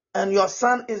 and your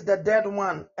son is the dead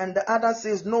one.' And the other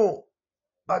says, 'No,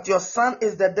 but your son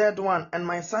is the dead one, and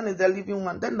my son is the living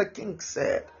one.' Then the king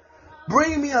said,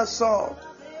 'Bring me a sword.'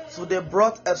 So they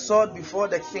brought a sword before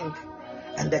the king.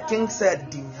 And the king said,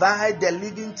 'Divide the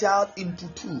living child into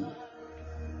 2,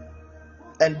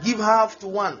 and give half to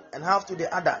one and half to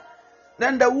the other.'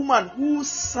 Then the woman whose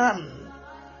son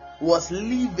was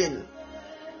living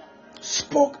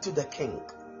spoke to the king,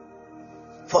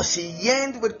 for she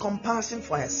yearned with compassion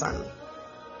for her son.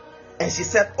 And she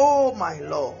said, 'Oh my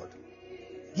Lord,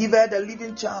 give her the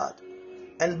living child,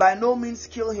 and by no means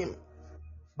kill him.'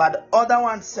 But the other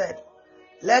one said,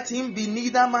 'Let him be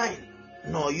neither mine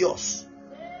nor yours.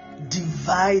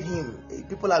 Divide him.'"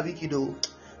 People are wicked, though.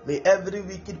 May every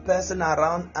wicked person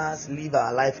around us live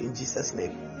our life in Jesus'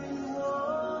 name.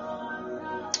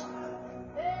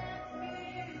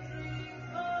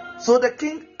 So the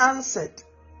king answered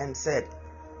and said,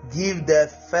 "Give the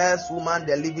first woman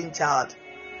the living child,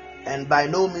 and by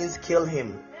no means kill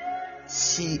him.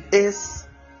 She is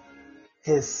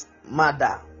his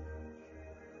mother."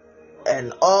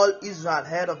 And all Israel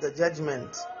heard of the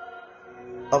judgment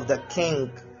of the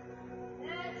king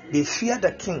They feared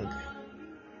the king,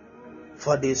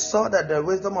 for they saw that the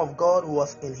wisdom of God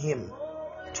was in him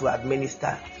to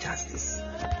administer justice.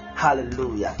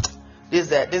 Hallelujah.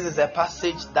 This is a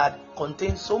passage that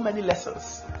contains so many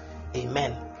lessons.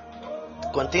 Amen.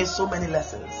 Contains so many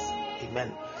lessons.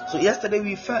 Amen. So yesterday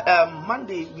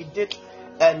Monday we did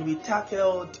and we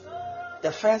tackled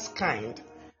the first kind.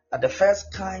 The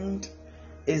first kind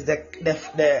is the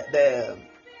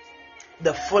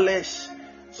foolish.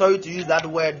 Sorry to use that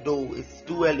word though, it's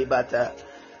too early, but that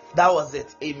was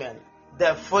it. Amen.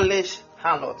 The foolish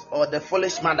harlot or the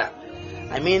foolish mother.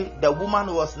 I mean, the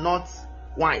woman was not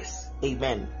wise.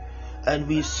 Amen. And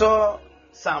we saw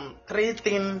some 3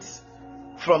 things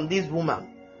from this woman.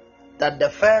 That the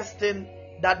first thing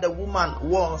that the woman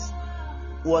was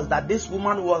that this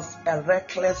woman was a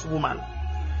reckless woman.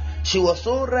 She was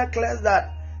so reckless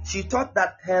that she thought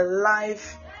that her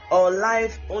life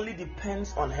only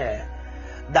depends on her.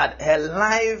 That her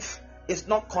life is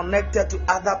not connected to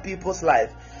other people's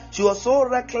life. She was so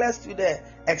reckless to the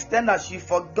extent that she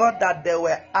forgot that there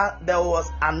was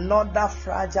another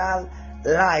fragile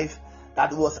life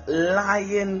that was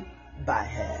lying by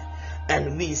her.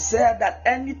 And we said that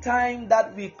anytime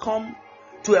that we come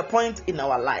to a point in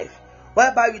our life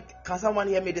whereby can someone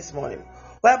hear me this morning?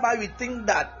 Whereby we think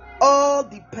that all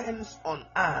depends on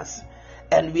us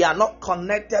and we are not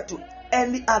connected to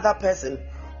any other person,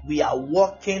 we are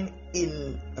walking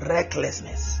in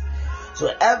recklessness.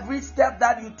 So every step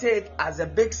that you take as a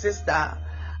big sister,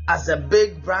 as a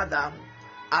big brother,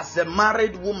 as a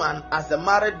married woman, as a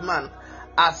married man,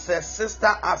 as a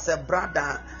sister, as a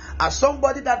brother, as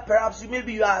somebody that perhaps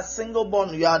you are single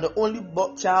born, you are the only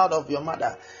child of your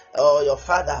mother or your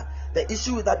father. The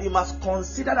issue is that you must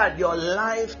consider that your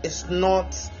life is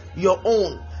not your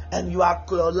own, and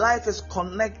your life is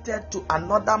connected to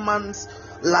another man's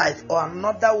life or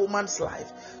another woman's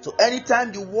life. So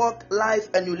anytime you walk life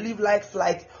and you live life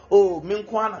like, oh,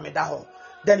 minkwana medaho,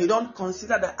 then you don't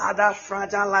consider the other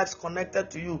fragile lives connected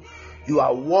to you. You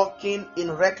are walking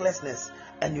in recklessness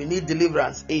and you need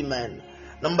deliverance. Amen.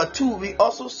 Number 2, we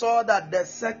also saw that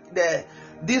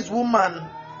this woman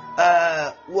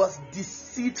was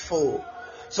deceitful.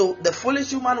 So the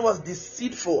foolish woman was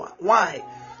deceitful. Why?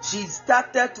 She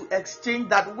started to exchange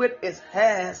that which is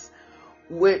hers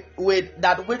with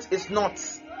that which is not.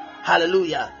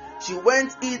 Hallelujah. She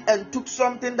went in and took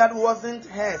something that wasn't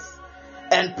hers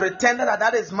and pretended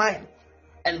that is mine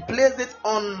and placed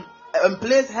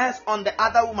hers on the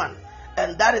other woman,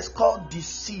 and that is called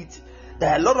deceit.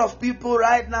 There are a lot of people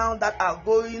right now that are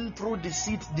going through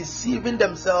deceit, deceiving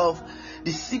themselves,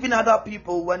 deceiving other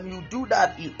people. When you do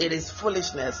that, it is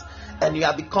foolishness, and you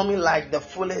are becoming like the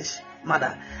foolish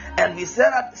mother. And we said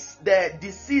that the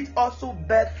deceit also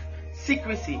births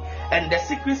secrecy, and the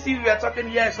secrecy we are talking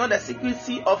here is not the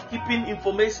secrecy of keeping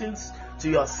information to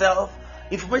yourself,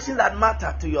 information that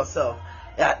matter to yourself.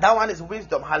 Yeah, that one is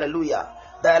wisdom. Hallelujah.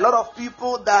 There are a lot of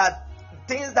people that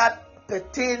things that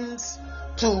pertains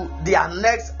to their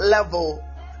next level,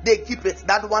 they keep it.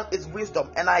 That one is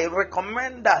wisdom. And I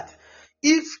recommend that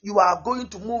if you are going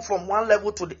to move from one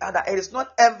level to the other, it is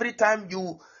not every time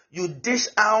you dish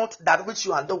out that which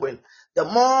you are doing. The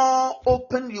more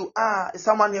open you are, is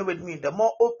someone here with me? The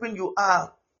more open you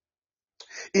are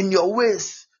in your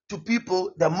ways to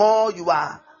people, the more you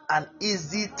are an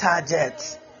easy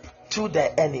target to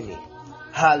the enemy.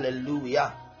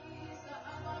 Hallelujah.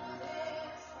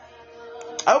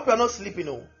 I hope you are not sleeping.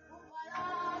 Oh.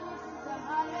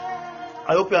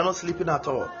 I hope you are not sleeping at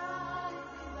all.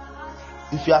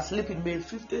 If you are sleeping, may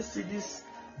 50 cedis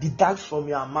deduct from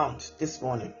your amount this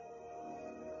morning.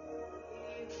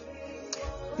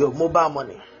 Your mobile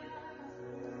money.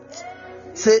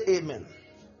 Say amen.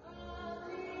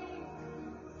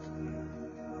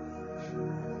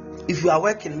 If you are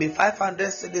working, may 500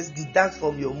 cedis deduct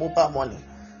from your mobile money.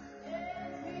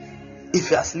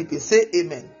 If you are sleeping, say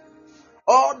amen.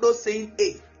 All those saying A,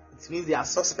 it means they are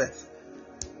suspects.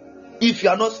 If you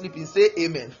are not sleeping, say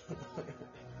amen.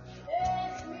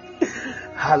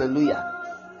 Hallelujah.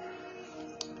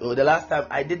 So the last time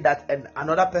I did that, and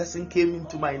another person came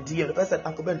into my DM. The person said,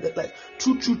 Uncle Ben, like,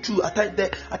 true.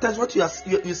 At times what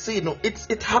you say, no,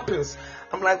 it happens.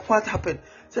 I'm like, what happened?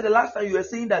 So the last time you were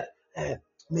saying that,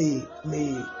 may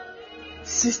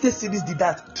 60 cedis did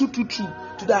that. True.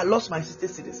 Today I lost my 60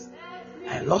 cedis.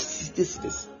 I lost 60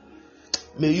 cedis.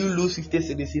 May you lose 50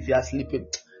 cedis if you are sleeping.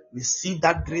 Receive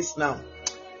that grace now.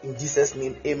 In Jesus'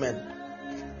 name, amen.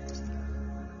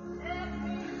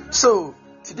 So,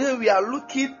 today we are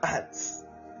looking at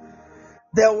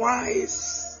the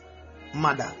wise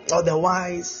mother or the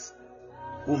wise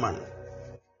woman.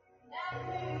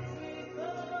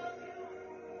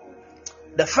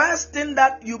 The first thing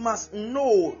that you must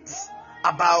note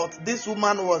about this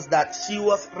woman was that she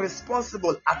was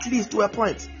responsible, at least to a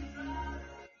point.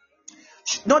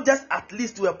 Not just at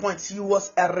least to a point, she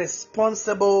was a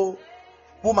responsible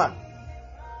woman.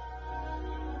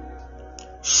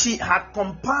 She had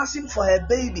compassion for her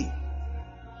baby.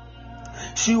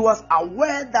 She was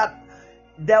aware that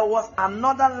there was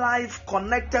another life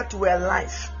connected to her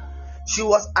life. She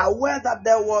was aware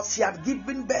that she had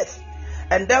given birth,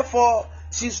 and therefore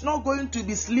she's not going to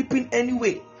be sleeping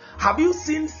anyway. Have you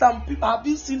seen some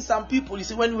people? You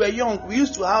see, when we were young, we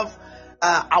used to have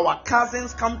our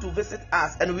cousins come to visit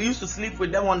us, and we used to sleep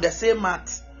with them on the same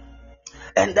mat.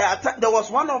 And there was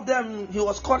one of them. He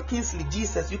was called Kingsley.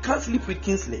 Jesus, you can't sleep with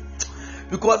Kingsley,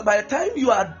 because by the time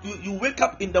you wake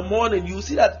up in the morning, you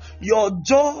see that your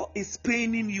jaw is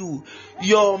paining you,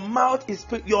 your mouth is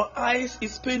your eyes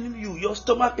is paining you, your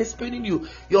stomach is paining you,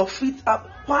 your feet up.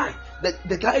 Why?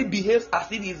 The guy behaves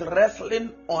as if he's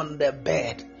wrestling on the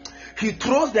bed. He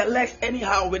throws the legs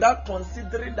anyhow without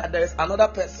considering that there is another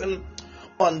person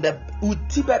on the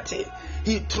utibete.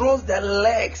 He throws the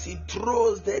legs, he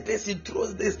throws this, he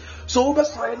throws this. So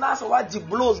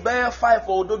blows by 5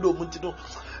 or dodo.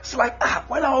 It's like,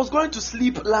 when I was going to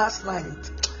sleep last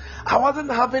night, I wasn't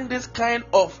having this kind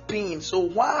of pain. So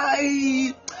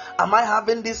why am I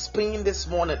having this pain this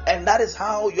morning? And that is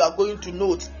how you are going to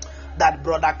note that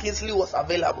Brother Kingsley was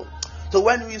available. So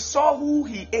when we saw who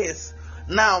he is,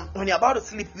 now when you're about to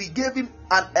sleep, we gave him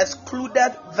an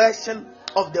excluded version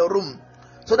of the room,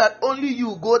 so that only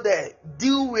you go there,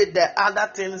 deal with the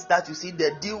other things that you see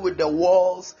there, deal with the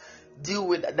walls, deal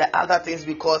with the other things,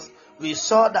 because we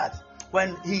saw that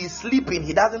when he is sleeping,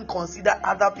 he doesn't consider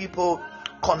other people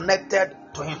connected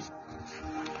to him.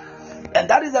 And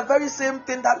that is the very same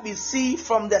thing that we see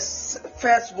from the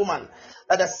first woman.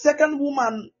 The second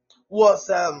woman was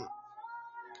the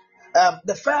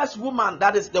first woman,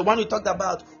 that is the one we talked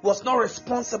about, was not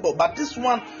responsible, but this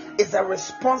one is a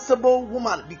responsible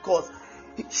woman, because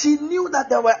she knew that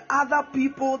there were other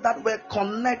people that were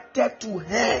connected to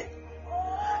her.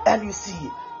 And you see,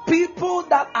 people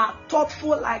that are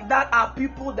thoughtful like that are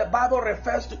people the Bible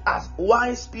refers to as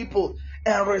wise people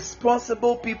and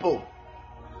responsible people.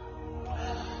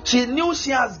 She knew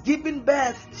she has given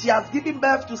birth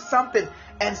to something,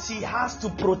 and she has to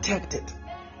protect it.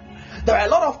 There are a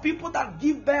lot of people that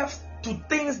give birth to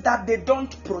things that they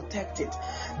don't protect it.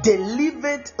 They leave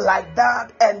it like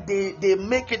that, and they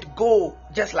make it go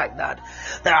just like that.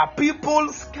 There are people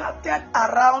scattered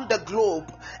around the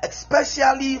globe,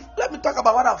 especially, let me talk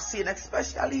about what I've seen,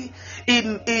 especially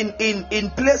in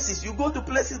places. You go to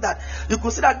places that you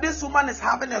could see that this woman is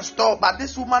having a store, but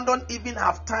this woman don't even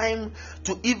have time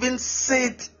to even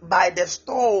sit by the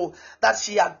store that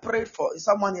she had prayed for. Is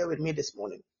someone here with me this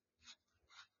morning?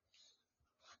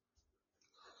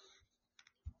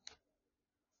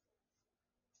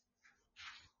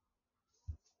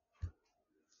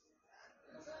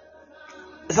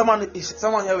 Is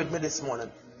someone here with me this morning?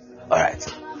 All right.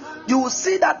 You will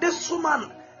see that this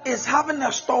woman is having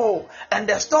a store, and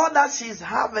the store that she's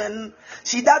having,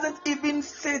 she doesn't even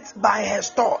sit by her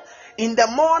store. In the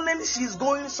morning, she's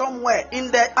going somewhere.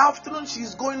 In the afternoon,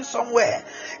 she's going somewhere.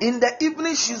 In the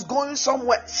evening, she's going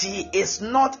somewhere. She is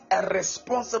not a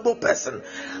responsible person.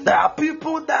 There are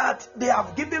people that they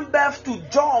have given birth to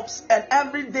jobs, and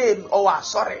every day,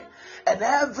 and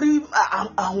every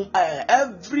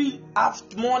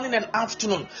morning and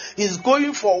afternoon, he's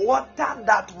going for water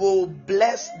that will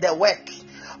bless the work.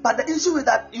 But the issue is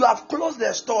that you have closed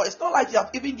the store. It's not like you have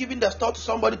even given the store to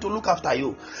somebody to look after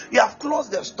you. You have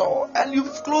closed the store, and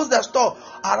you've closed the store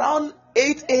around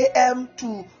 8 a.m.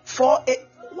 to 4 a.m.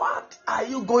 What are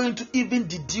you going to even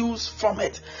deduce from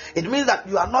it? It means that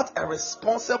you are not a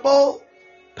responsible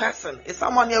person. Is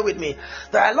someone here with me?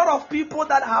 There are a lot of people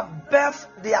that have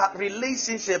birthed their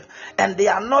relationship, and they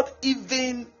are not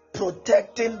even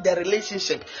protecting the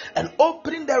relationship and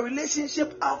opening the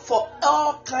relationship up for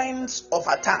all kinds of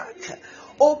attack.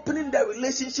 Opening the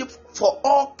relationship for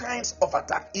all kinds of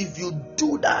attack. If you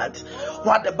do that,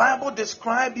 what the Bible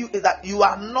describes you is that you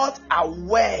are not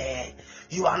aware.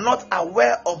 You are not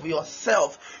aware of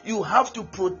yourself. You have to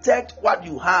protect what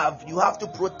you have. You have to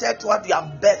protect what you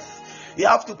have birthed. You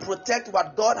have to protect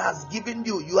what God has given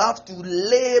you. You have to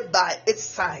lay by its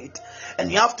side.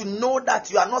 And you have to know that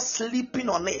you are not sleeping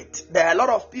on it. There are a lot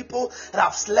of people that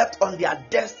have slept on their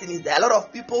destinies. There are a lot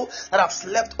of people that have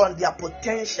slept on their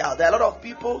potential. There are a lot of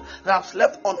people that have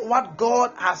slept on what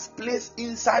God has placed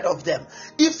inside of them.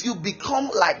 If you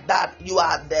become like that, you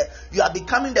are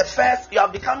becoming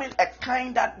a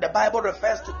kind that the Bible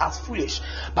refers to as foolish.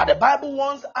 But the Bible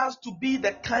wants us to be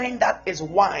the kind that is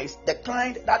wise, the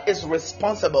kind that is responsible,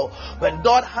 responsible. When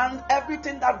God hands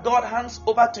everything that God hands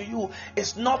over to you,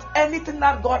 it's not anything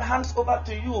that God hands over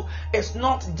to you. It's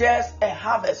not just a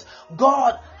harvest.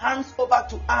 God hands over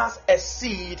to us a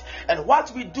seed, and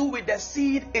what we do with the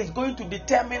seed is going to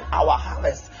determine our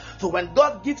harvest. So when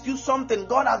God gives you something,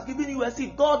 God has given you a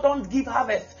seed. God don't give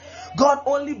harvest. God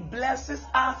only blesses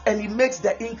us and he makes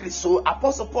the increase. So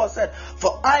Apostle Paul said,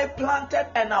 for I planted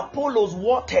and Apollos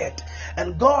watered,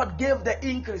 and God gave the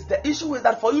increase. The issue is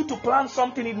that for you to plant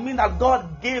something, it means that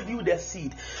God gave you the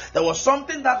seed. There was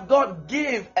something that God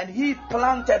gave and he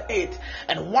planted it.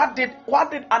 And what did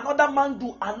another man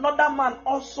do? Another man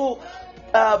also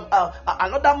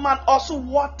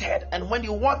watered, and when he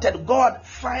watered, God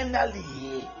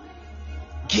finally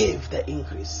gave the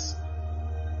increase.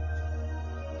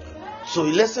 So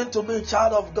listen to me,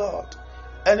 child of God.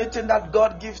 Anything that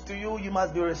God gives to you, you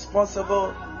must be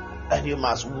responsible and you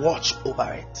must watch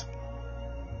over it.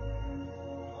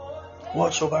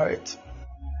 Watch over it.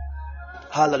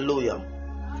 Hallelujah.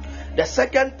 The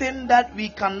second thing that we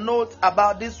can note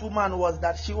about this woman was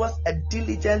that she was a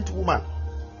diligent woman.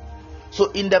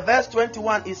 So in the verse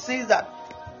 21, it says that,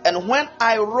 and when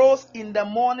I rose in the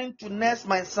morning to nurse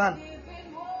my son,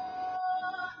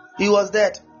 he was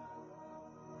dead.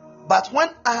 But when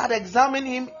I had examined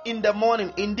him in the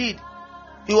morning, indeed,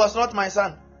 he was not my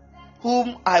son,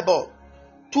 whom I bore.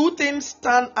 Two things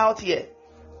stand out here.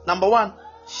 Number one,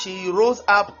 she rose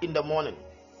up in the morning.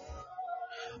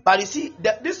 But you see,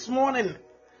 this morning,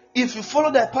 if you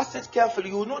follow the passage carefully,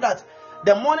 you will know that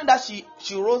the morning that she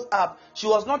rose up, she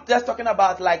was not just talking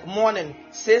about like morning,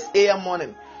 6 a.m.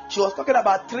 morning. She was talking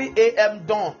about 3 a.m.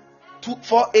 dawn,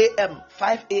 4 a.m.,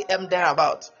 5 a.m.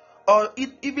 thereabout, or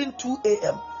even 2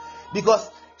 a.m.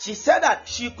 Because she said that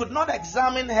she could not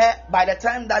examine her by the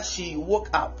time that she woke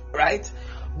up, right?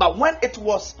 But when it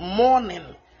was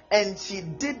morning and she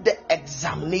did the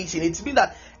examination, it means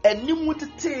that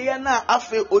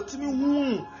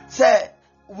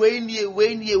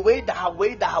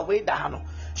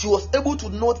she was able to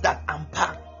note that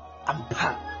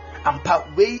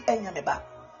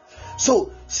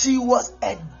so she was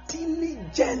a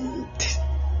diligent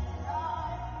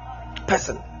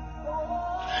person.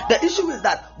 The issue is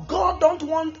that God don't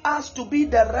want us to be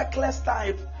the reckless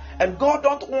type, and God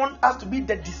don't want us to be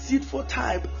the deceitful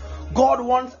type. God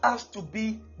wants us to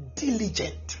be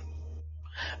diligent.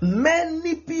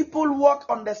 Many people walk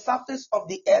on the surface of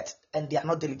the earth and they are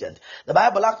not diligent. The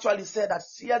Bible actually said that,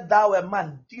 seest thou a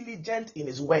man diligent in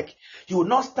his work, he will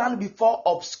not stand before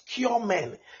obscure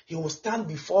men, he will stand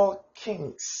before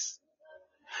kings.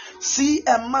 See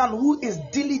a man who is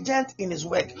diligent in his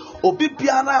work.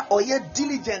 Obibiana or yet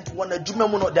diligent when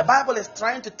the Bible is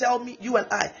trying to tell me, you and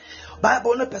I.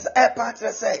 Bible no person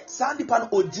say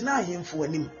Sandipan ojina him for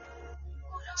him.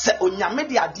 Say onyame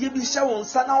de ade bi hye won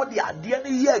sa na de ade ne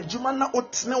ye adwuma na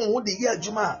otene wo de ye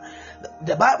adwuma.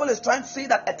 The Bible is trying to say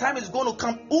that a time is going to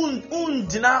come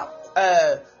undina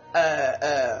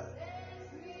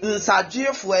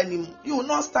you will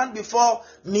not stand before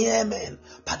mere men,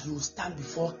 but you will stand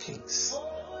before kings.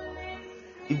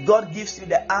 If God gives you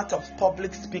the art of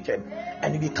public speaking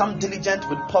and you become diligent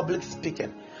with public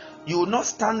speaking, you will not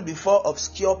stand before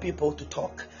obscure people to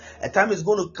talk. A time is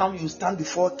going to come, you stand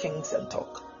before kings and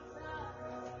talk.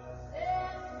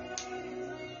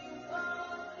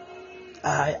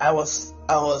 I was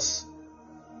on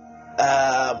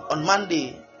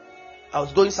Monday, I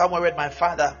was going somewhere with my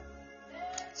father.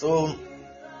 So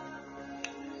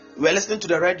we were listening to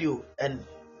the radio and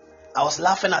I was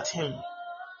laughing at him.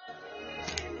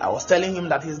 I was telling him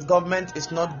that his government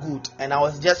is not good and I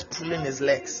was just pulling his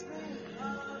legs.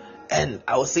 And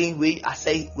I was saying, wait, I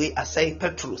say,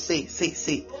 Petro, say.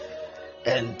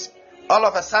 And all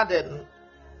of a sudden,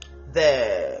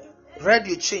 the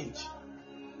radio changed.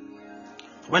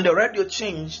 When the radio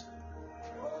changed,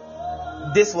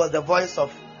 this was the voice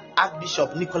of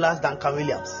Archbishop Nicholas Duncan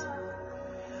Williams.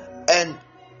 And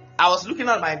I was looking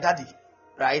at my daddy,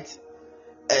 right?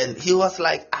 And he was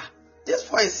like, this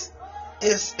voice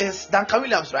is Duncan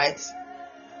Williams, right?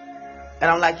 And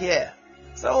I'm like, yeah.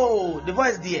 So the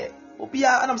voice there. And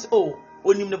I'm saying,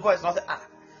 when the voice, and I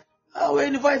say,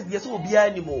 when the voice there, so be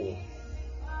anymore.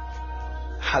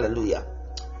 Hallelujah.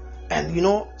 And you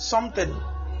know something,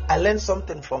 I learned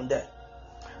something from there.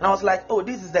 And I was like,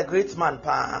 this is the great man,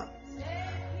 pa.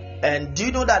 And do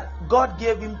you know that God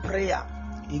gave him prayer?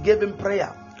 He gave him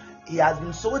prayer. He has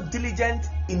been so diligent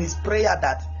in his prayer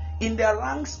that in the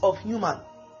ranks of human,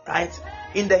 right?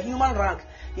 In the human rank,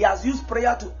 he has used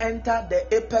prayer to enter the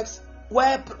apex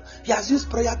where he has used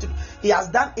prayer to. He has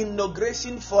done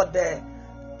inauguration he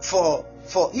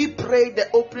prayed the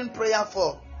opening prayer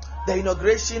for the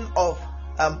inauguration of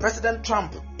President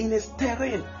Trump in his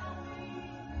terrain.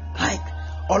 Like,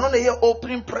 on the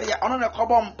opening prayer, on the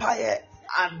common empire,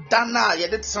 and Dana, you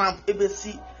did Trump,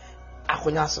 ABC,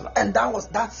 and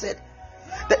that's it.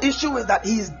 The issue is that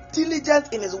he is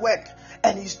diligent in his work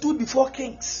and he stood before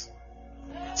kings.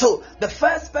 So the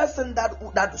first person that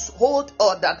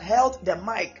held the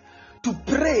mic to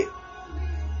pray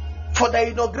for the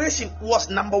inauguration was,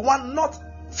 number one, not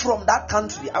from that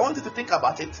country. I want you to think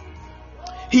about it.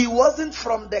 He wasn't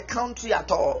from the country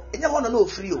at all. You want to know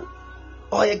free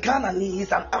or a Ghanaian,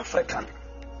 he's an African.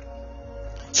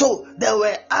 So there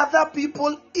were other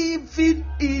people even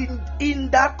in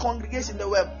that congregation. There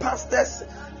were pastors.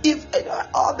 If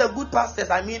all the good pastors,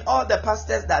 I mean all the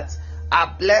pastors that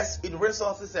are blessed in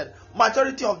resources, and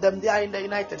majority of them, they are in the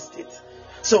United States.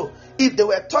 So if they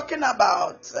were talking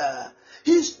about,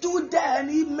 he stood there and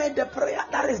he made the prayer.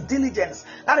 That is diligence.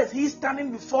 That is he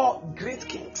standing before great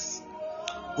kings.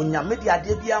 Now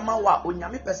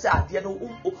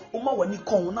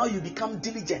you become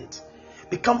diligent,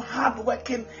 become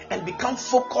hardworking, and become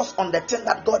focused on the thing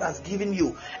that God has given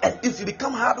you. And if you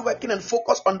become hardworking and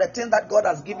focused on the thing that God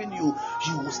has given you,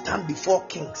 you will stand before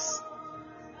kings.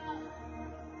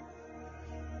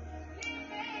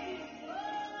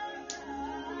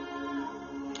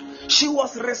 She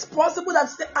was responsible that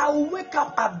said, I will wake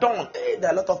up at dawn. Hey, there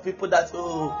are a lot of people that,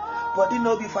 body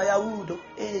no be firewood.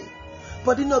 Hey,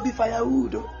 body no be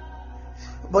firewood.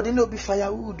 Body no be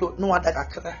firewood. No other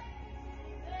kakra.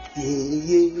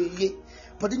 Yeah.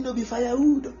 Body no be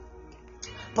firewood.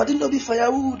 Body no be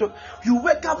firewood. You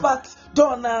wake up at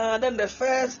dawn, then the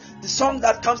song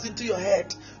that comes into your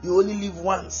head, you only live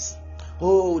once.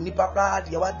 Oh, nipakra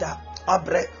diawada.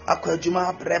 Abre, akwajuma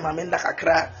abre, mamenda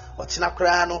kakra. Ochina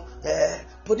krano,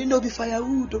 podi no be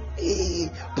firewood,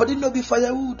 podi no be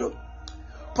firewood,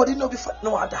 podi no be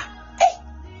no other. Hey,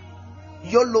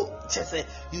 YOLO,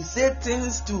 you say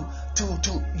things to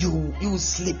you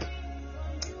sleep.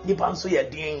 Nipanso ye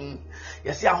ding.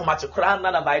 You see how much crown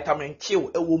na vitamin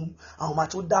Q how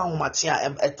much down much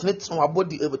etnet no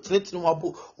body etnet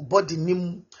no body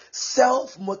nim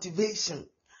self motivation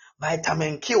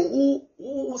vitamin Q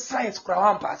science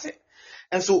crown pass it.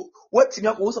 And so, what you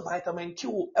also vitamin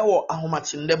Q or how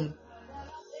much in them?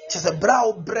 Just a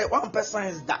brow bread, one person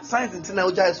is that science in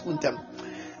Tinaja school them.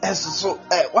 And so,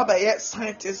 what by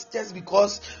scientists just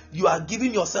because you are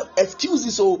giving yourself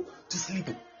excuses to sleep.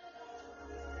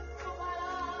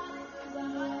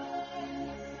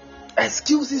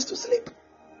 Excuses to sleep.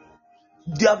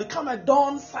 You have become a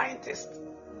dawn scientist,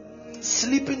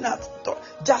 sleeping at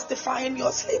justifying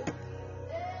your sleep.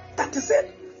 That is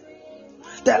it.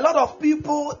 There are a lot of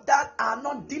people that are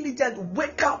not diligent,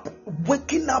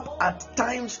 waking up at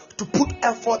times to put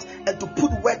effort and to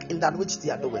put work in that which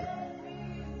they are doing.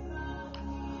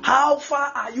 How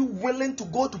far are you willing to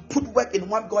go to put work in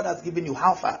what God has given you?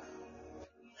 How far?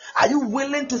 Are you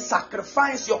willing to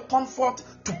sacrifice your comfort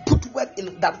to put work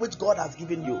in that which God has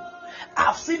given you?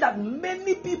 I've seen that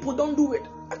many people don't do it.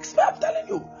 I'm telling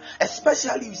you.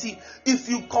 Especially, you see, if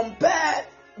you compare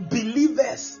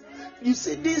believers, you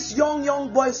see these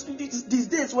young boys these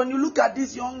days. When you look at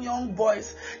these young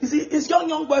boys, you see it's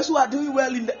young boys who are doing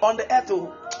well on the earth.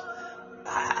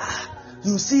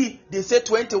 You see, they say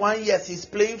 21 years he's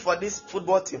playing for this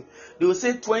football team. They will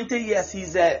say 20 years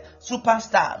he's a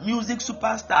superstar, music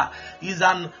superstar. He's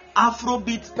an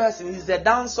Afrobeat person. He's a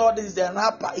dancer. He's a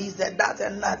rapper. He's a that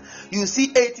and that. You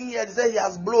see 18 years, they say he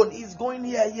has blown. He's going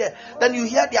here. Then you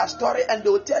hear their story and they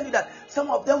will tell you that some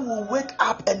of them will wake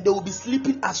up and they will be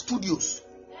sleeping at studios.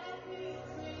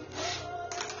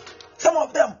 Some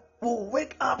of them will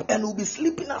wake up and will be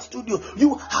sleeping at studios.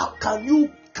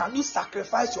 Can you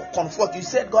sacrifice your comfort? You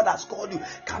said God has called you.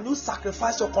 Can you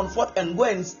sacrifice your comfort and go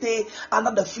and stay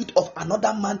under the feet of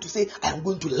another man to say, I am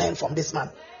going to learn from this man?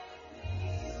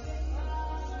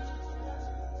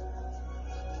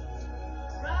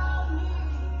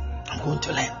 I'm going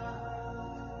to learn.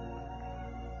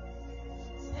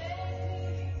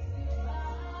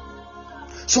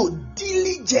 So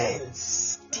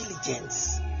diligence.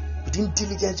 Within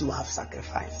diligence, you have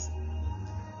sacrifice.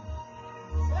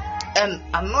 And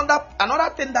another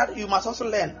thing that you must also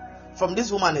learn from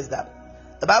this woman is that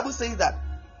the Bible says that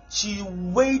she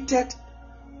waited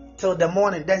till the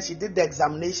morning, then she did the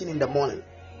examination in the morning.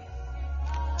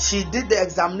 She did the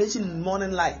examination in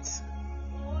morning light.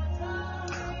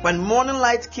 When morning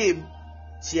light came,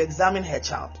 she examined her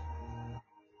child.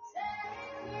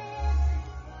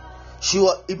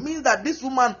 It means that this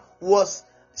woman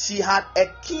she had a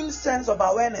keen sense of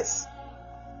awareness.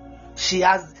 She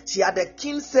had a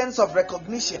keen sense of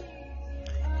recognition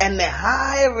and a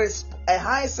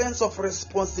high sense of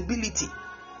responsibility.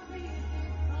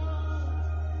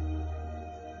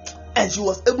 And she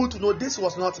was able to know this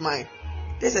was not mine.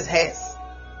 This is hers.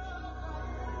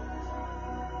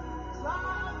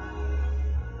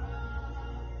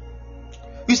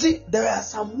 You see, there are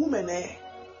some women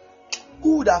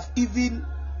who would have even,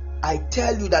 I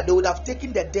tell you that they would have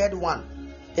taken the dead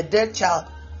one, the dead child,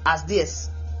 as this.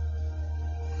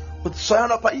 But so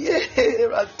up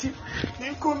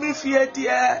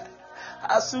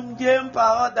asum game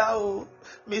powder o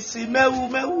missy mewu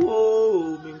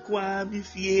minkwa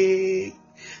bifie.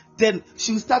 Then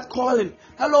she will start calling,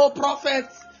 hello prophet,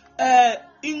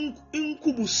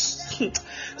 incubus.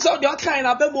 So the kind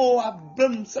of bebo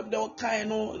abem some the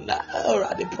kind of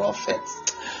the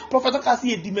prophet can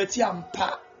see a dimeti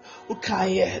ampa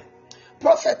okay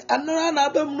prophet anora na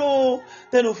abem no.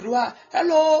 Then ofriwa,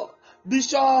 hello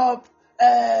bishop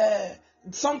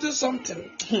something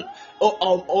the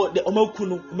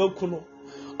omakuno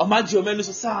omaji omenu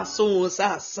sa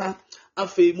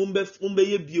afi mumbe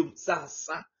ye biom sa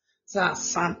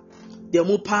de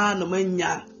mo pa no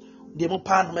manya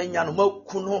no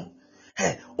makuno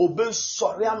obe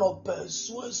sori an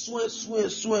obesu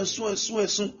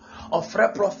of free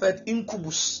prophet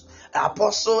incubus,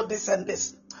 apostle this and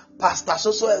this, pastor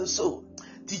so and so,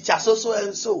 teacher so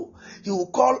and so. He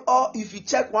will call all. If you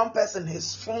check one person,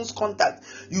 his phone's contact,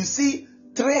 you see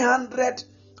 300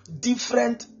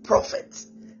 different prophets,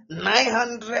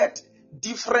 900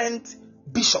 different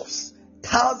bishops,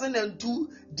 1,002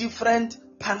 different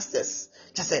pastors.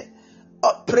 Just say,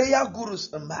 prayer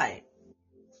gurus and mine.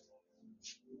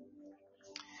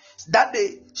 That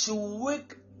day, she will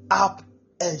wake up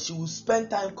and she will spend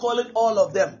time calling all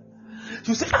of them.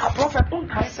 You say, prophet,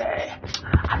 don't I say,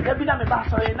 I never done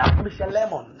enough, Michelle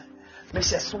Lemon.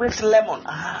 Mr. Sweet Lemon,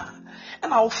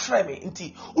 and I'll frame it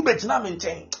into Ubejina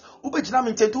maintain,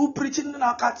 who preaching in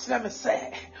our cats, let me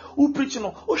say, who preaching,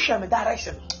 who share me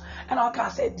direction, and I can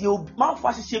say, the mouth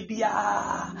was a beer,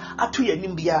 a 2 year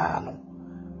nimbiano.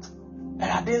 And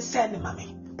I didn't send him,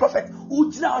 mammy. Prophet,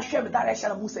 who did not share me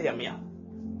direction, who say, Emia,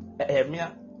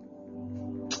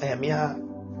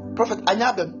 Prophet, I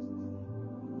know them.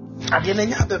 I didn't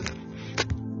know them.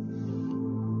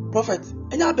 Prophet,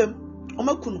 I know them.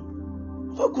 Omakunu.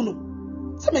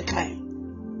 Some kind.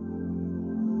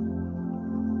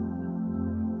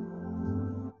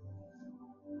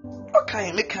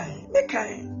 Okay.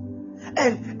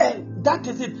 And that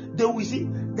is it. They will see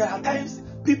there are times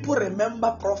people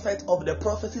remember prophets of the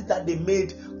prophecies that they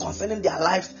made concerning their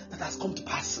lives that has come to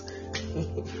pass.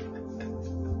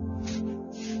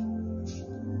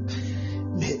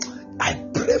 I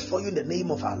pray for you in the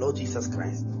name of our Lord Jesus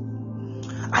Christ.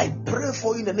 I pray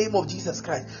for you in the name of Jesus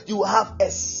Christ. You have a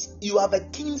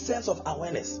keen sense of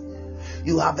awareness.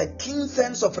 You have a keen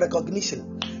sense of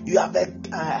recognition. You have a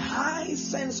high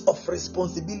sense of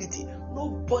responsibility.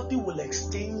 Nobody will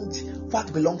exchange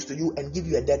what belongs to you and give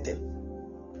you a debt.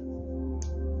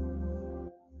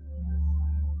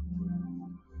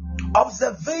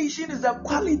 Observation is the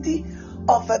quality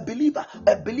of a believer.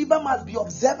 A believer must be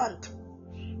observant.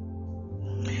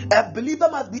 A believer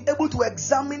must be able to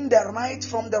examine the right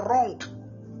from the wrong.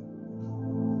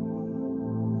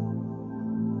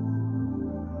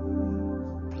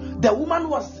 The woman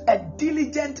was a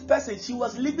diligent person. She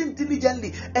was living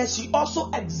diligently, and she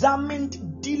also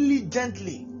examined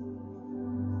diligently.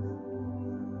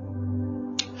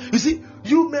 You see,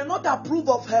 you may not approve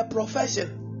of her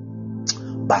profession,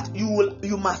 but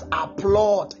you must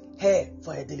applaud her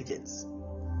for her diligence.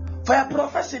 For her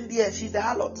profession, dear, she's a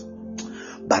harlot.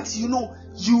 But you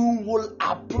will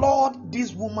applaud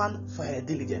this woman for her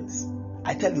diligence.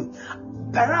 I tell you,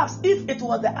 perhaps if it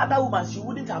was the other woman, she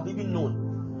wouldn't have even known.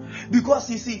 Because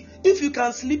you see, if you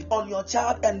can sleep on your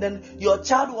child and then your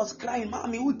child was crying,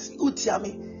 mommy,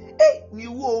 hey, me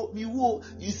wo,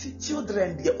 you see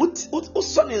children there. You see,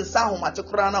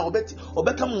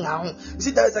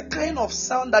 there is a kind of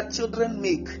sound that children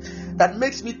make that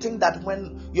makes me think that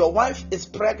when your wife is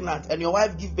pregnant and your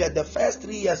wife gives birth the first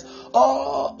 3 years,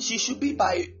 she should be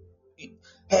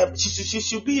she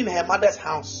should be in her mother's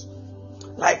house.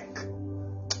 Like,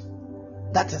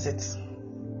 that is it.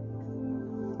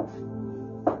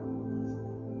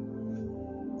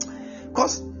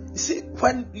 Because, you see,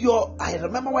 I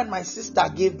remember when my sister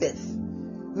gave birth,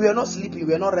 we were not sleeping,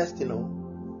 we were not resting.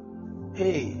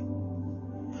 Hey,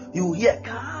 you hear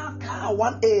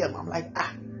 1 a.m. I'm like,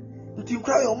 you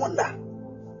cry your mother.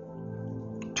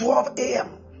 12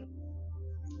 a.m.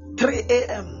 3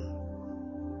 a.m.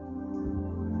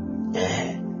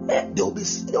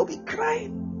 They'll be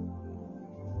crying.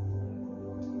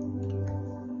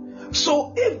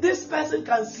 So if this person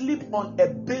can sleep on a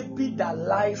baby that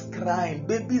lies crying,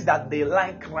 babies that they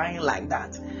lie crying like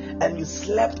that, and you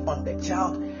slept on the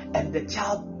child and the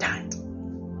child died.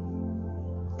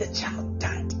 The child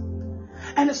died.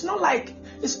 And it's not like,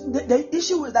 the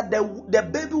issue is that the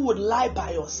baby would lie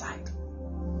by your side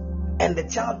and the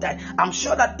child died. I'm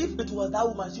sure that if it was that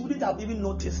woman, she wouldn't have even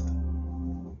noticed.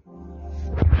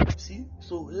 See?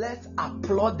 So let's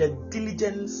applaud the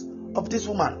diligence of this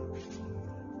woman.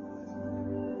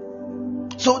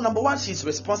 So number one, she's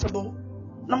responsible.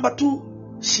 Number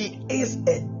two, she is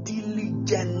a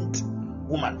diligent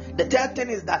woman. The third thing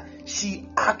is that she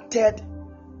acted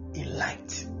in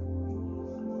light.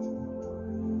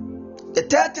 The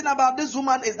third thing about this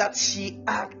woman is that she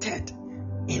acted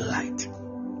in light.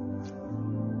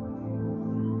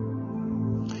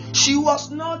 She was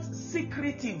not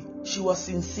secretive, she was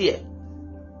sincere.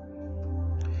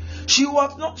 She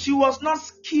was not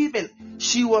scheming,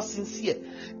 she was sincere.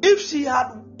 If she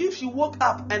woke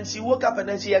up and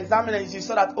then she examined and she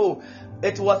saw that, oh,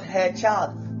 it was her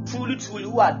child, truly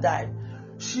who had died,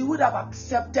 she would have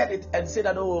accepted it and said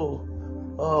that, oh,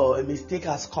 a mistake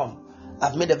has come.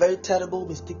 I've made a very terrible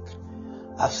mistake.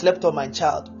 I've slept on my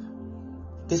child.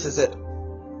 This is it.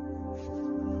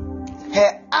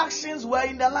 Her actions were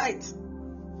in the light.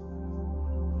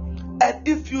 And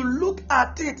if you look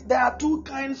at it, there are two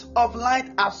kinds of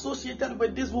light associated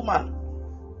with this woman.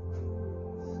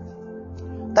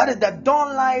 That is the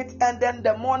dawn light and then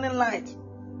the morning light.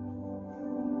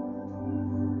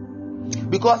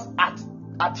 Because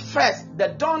at first, the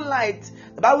dawn light,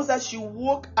 the Bible says she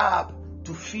woke up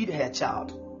to feed her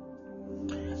child.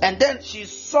 And then she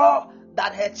saw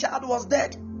that her child was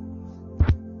dead.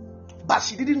 But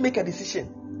she didn't make a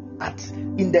decision at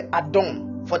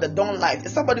dawn for the dawn light.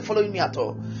 Is somebody following me at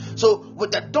all? So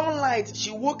with the dawn light,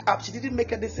 she woke up, she didn't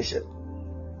make a decision.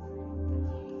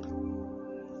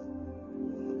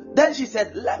 Then she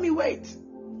said, let me wait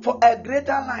for a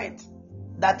greater light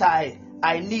that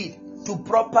I need to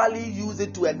properly use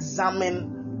it to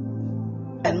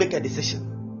examine and make a decision.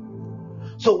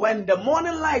 So when the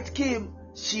morning light came,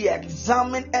 she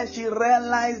examined and she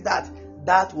realized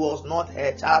that was not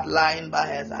her child lying by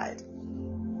her side.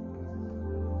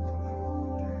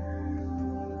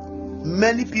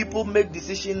 Many people make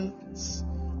decisions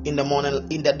in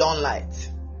the dawn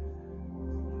light.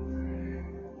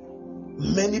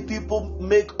 Many people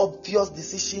make obvious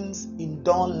decisions in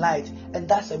dawn light, and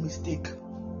that's a mistake.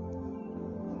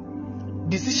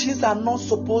 Decisions are not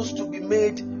supposed to be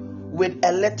made with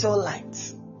a little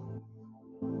light.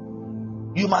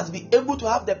 You must be able to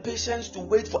have the patience to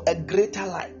wait for a greater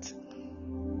light.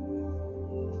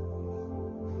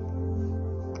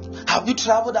 Have you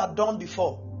traveled at dawn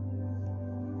before?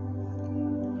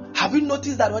 Have you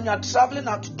noticed that when you are traveling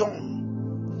at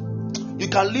dawn, you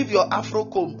can leave your Afro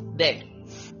comb there?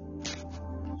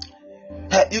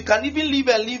 You can even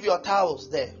leave your towels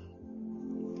there.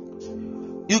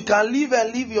 You can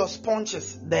leave your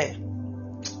sponges there.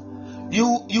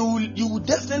 You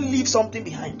definitely leave something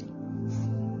behind.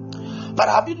 But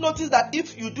have you noticed that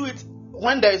if you do it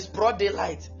when there is broad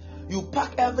daylight, you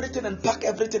pack everything and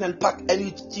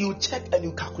you check and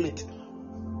you calculate.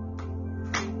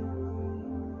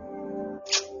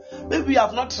 Maybe you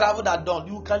have not traveled at dawn.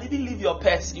 You can even leave your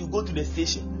purse. You go to the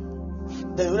station.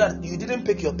 Then you know that you didn't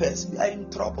pick your purse. You are in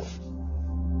trouble.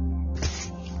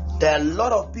 There are a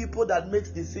lot of people that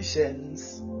make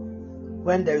decisions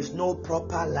when there is no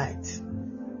proper light.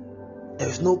 There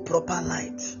is no proper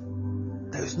light.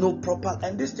 There is no proper,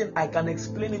 and this thing I can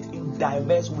explain it in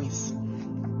diverse ways.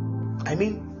 I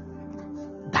mean,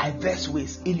 diverse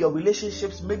ways. In your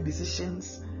relationships, make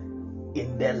decisions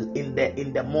in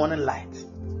the morning light.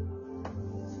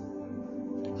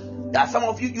 There are some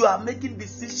of you are making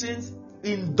decisions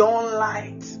in dawn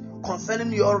light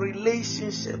concerning your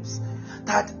relationships,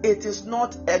 that it is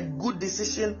not a good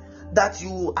decision that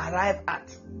you arrive at.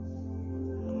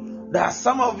 There are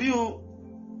some of you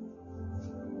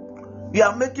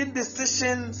are making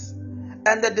decisions,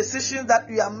 and the decisions that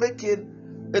you are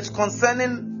making, it's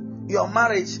concerning your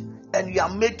marriage, and you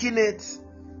are making it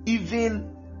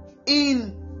even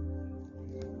in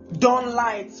dawn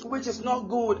light, which is not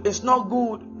good. It's not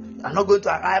good. You are not going to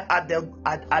arrive at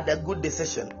the good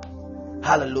decision.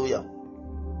 Hallelujah.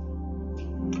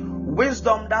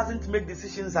 Wisdom doesn't make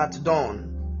decisions at dawn.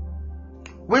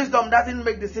 Wisdom doesn't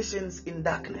make decisions in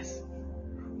darkness.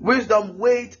 Wisdom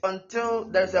waits until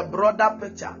there's a broader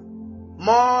picture,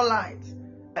 more light,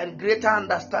 and greater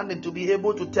understanding to be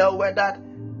able to tell whether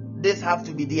this has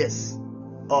to be this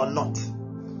or not.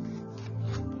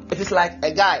 It is like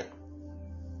a guy.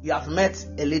 You have met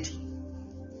a lady.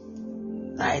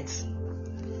 Right?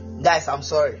 Guys, I'm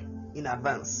sorry in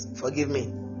advance. Forgive me.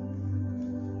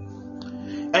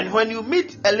 And when you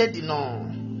meet a lady,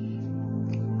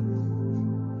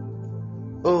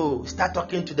 start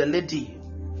talking to the lady,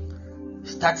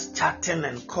 start chatting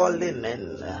and calling,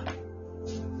 and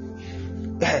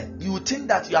you think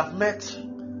that you have met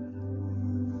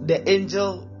the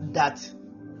angel that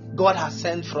God has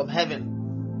sent from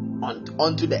heaven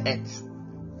onto the earth.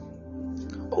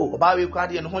 Oh, about you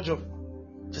cried in Hojo.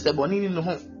 Just a bonini in the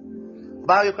home.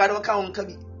 About you cried, account can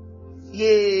be.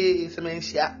 Yea,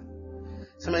 Sementia.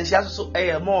 Sementia so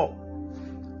more.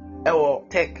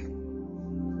 Tech.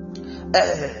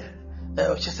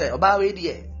 She said, about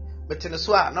it, but in the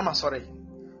swat, no, sorry.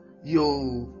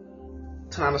 You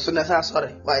turn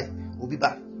sorry. Why? We'll be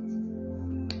back.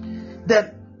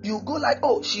 Then you go like,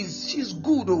 oh, she's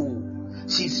good, oh,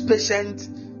 she's patient,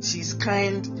 she's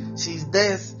kind, she's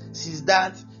this, she's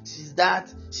that, she's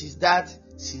that, she's that,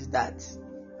 she's that.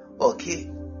 Okay,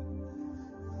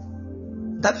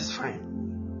 that is fine.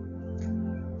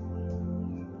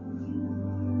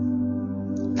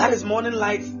 That is morning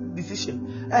light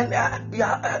decision,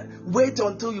 and wait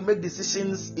until you make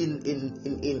decisions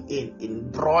in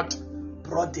broad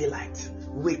daylight.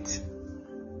 Wait.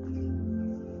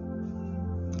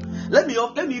 Let me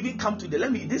even come to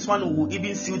this one will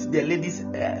even suit the ladies.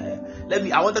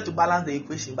 I wanted to balance the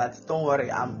equation, but don't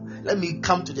worry. Let me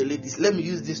come to the ladies. Let me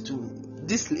use this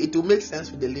it will make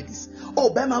sense with the ladies. Oh,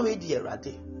 Bema we dear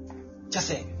Rade. Just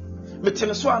say, me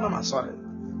tell so I'm sorry.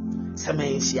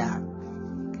 Semensia.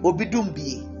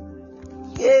 Obidumbi.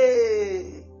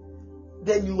 Hey.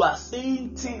 Then you are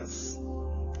saying things.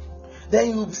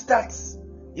 Then you start.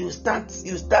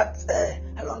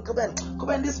 Hello,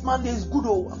 Koben, this man is good.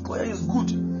 Oh, he's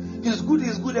good. He's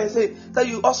good. I say that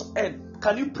you also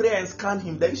can you pray and scan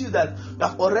him? The issue is that you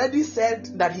have already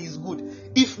said that he is good.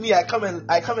 If me, I come and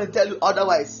tell you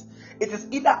otherwise, it is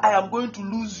either I am going to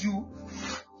lose you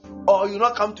or you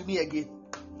not come to me again.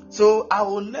 So I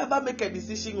will never make a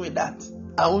decision with that.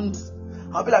 I'll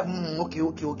be like,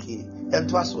 okay. And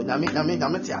twice,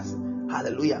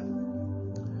 hallelujah.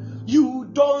 You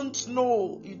don't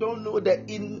know the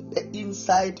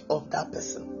inside of that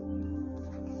person.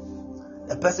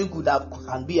 The person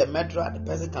can be a murderer, the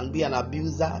person can be an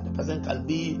abuser, the person can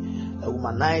be a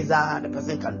womanizer, the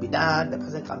person can be that, the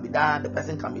person can be that, the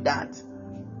person can be that.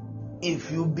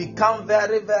 If you become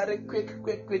very, very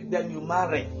quick, then you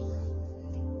marry.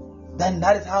 Then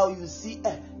that is how you see.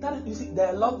 There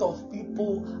are a lot of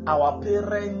people, our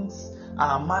parents,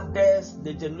 our mothers,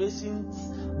 the generations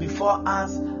before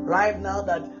us, right now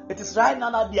that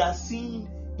they are seeing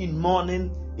in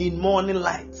morning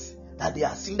light, that they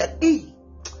are seeing that, hey,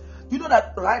 you know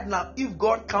that right now, if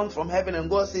God comes from heaven and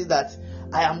God says that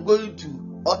I am going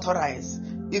to authorize,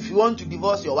 if you want to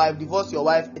divorce your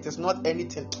wife, it is not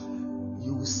anything.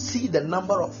 You will see the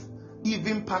number of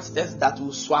even pastors that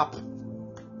will swap.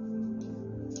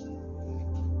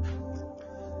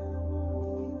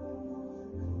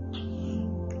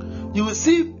 You will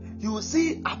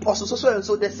see apostles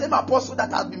so the same apostle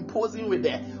that has been posing with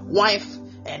their wife,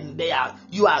 and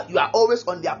you are always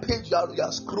on their page. You are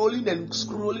scrolling.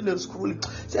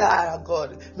 Say,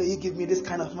 God, may you give me this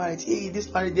kind of marriage. Hey, this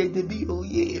marriage they be your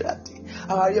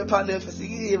partner for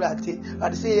say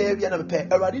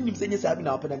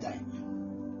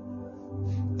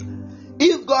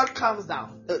if God comes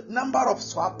down, the number of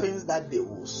swappings that they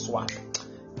will swap,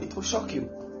 it will shock you.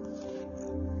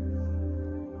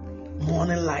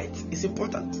 Morning light is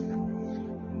important.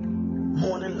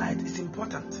 Morning light is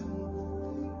important.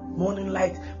 Morning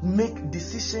light. Make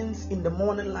decisions in the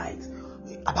morning light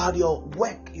about your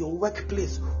work, your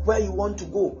workplace, where you want to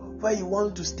go, where you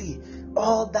want to stay.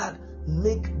 All that.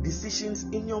 Make decisions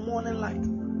in your morning light.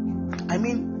 I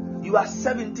mean, you are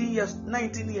 17 years,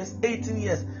 19 years, 18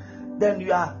 years. Then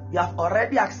you have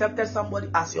already accepted somebody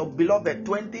as your beloved,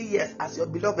 20 years as your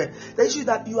beloved. The issue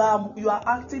that you are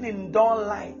acting in dawn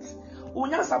light.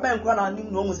 Unyansa ben kwa na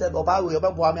nim no mu se oba we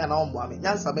obeboa me na omboa me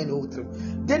nyansa ben no wutrim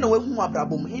de na wahu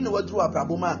abrabom hin na wadru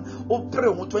abrabom a o pre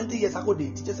ho 20 years ago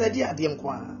date je se de ade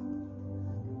nkwa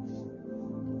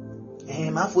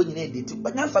ma fo nyina date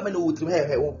but nyansa ben no wutrim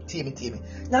he o tie me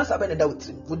nyansa ben da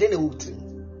wutrim wo de na wutrim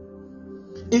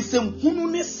insem hunu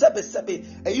ne sebe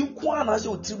ayi kwa na se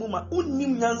wutrim ma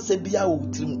unnim nyansa bia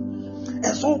wutrim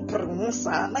and so pre ho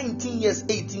sa 19 years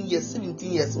 18 years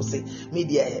 17 years so say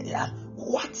media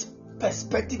what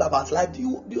perspective about life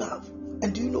do you have,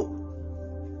 and do you know?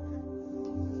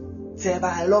 Say,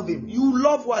 but I love him. You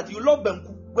love what? You love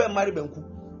Benku. Go and marry Benku.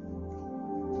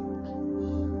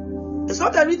 It's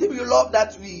not everything you love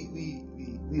that we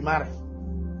marry.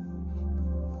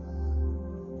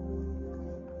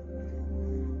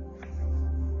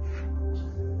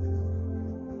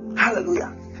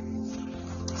 Hallelujah.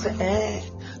 Say,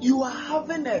 You are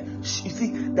having you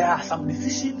see, there are some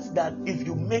decisions that if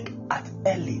you make at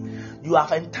early, you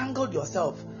have entangled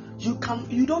yourself. You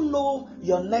don't know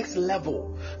your next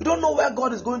level. You don't know where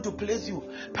God is going to place you.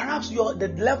 Perhaps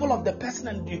the level of the person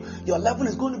and your level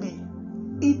is going to be,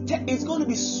 it's going to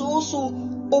be so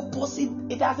opposite.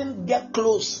 It doesn't get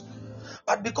close.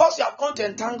 But because you have gone to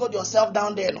entangle yourself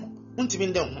down there,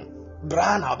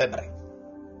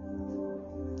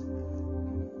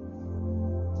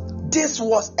 this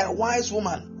was a wise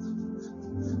woman.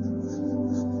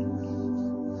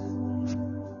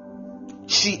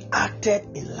 She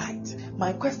acted in light.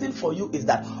 My question for you is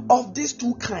that of these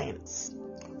two kinds,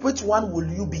 which one will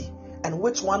you be? And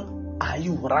which one are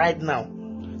you right now?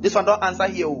 This one don't answer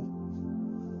here.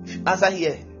 If you answer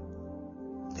here,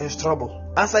 there's trouble.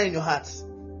 Answer in your hearts.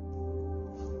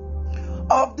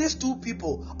 Of these two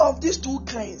people, of these two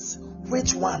kinds,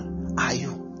 which one are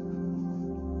you?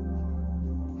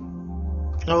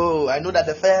 Oh, I know that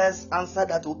the first answer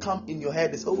that will come in your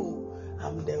head is, oh,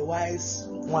 I'm the wise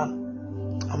one.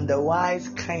 I'm the wise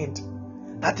kind.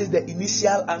 That is the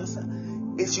initial answer.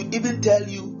 It should even tell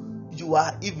you you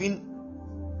are even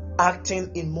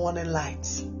acting in morning light.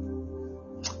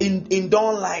 In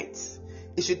dawn light.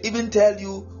 It should even tell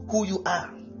you who you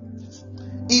are.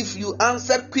 If you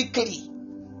answer quickly,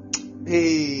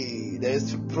 hey, there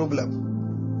is a problem.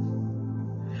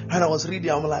 When I was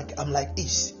reading, I'm like,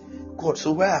 ish, God,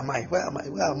 so where am I?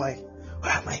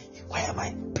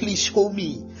 Please show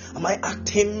me. Am I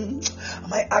acting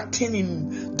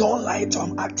in dawn light, or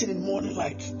I'm acting in morning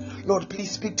light? Lord,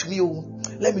 please speak to me.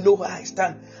 Let me know where I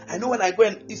stand. I know when I go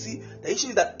and, you see, the issue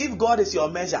is that if God is your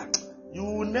measure, you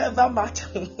will never match.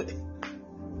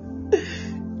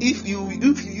 If you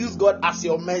use God as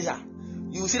your measure,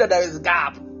 you will see that there is a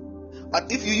gap.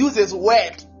 But if you use His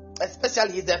word,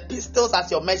 especially His epistles as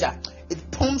your measure,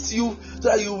 it pumps you so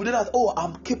that you will know that, oh,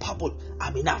 I'm capable,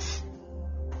 I'm enough.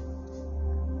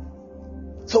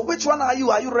 So which one are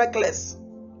you? Are you reckless?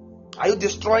 Are you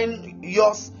destroying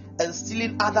yours and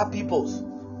stealing other people's?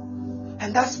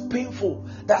 And that's painful.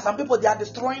 There are some people, they are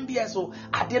destroying theirs. So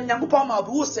there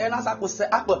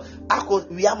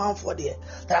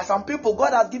are some people,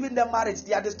 God has given them marriage.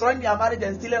 They are destroying their marriage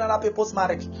and stealing other people's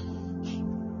marriage.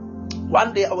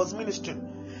 One day I was ministering,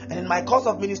 and in my course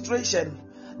of ministration,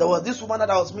 there was this woman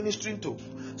that I was ministering to.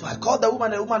 So I called the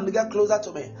woman to get closer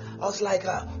to me. I was like,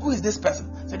 who is this person?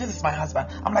 So this is my husband.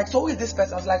 I'm like, so who is this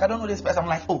person? I was like, I don't know this person. I'm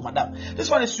like, oh, madam, this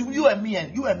one is you and me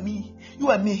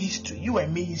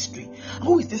history.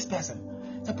 Who is this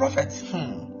person? The prophet.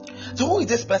 So who is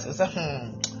this person? So,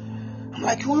 I'm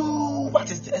like, what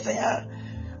is this?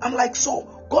 I'm like,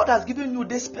 so God has given you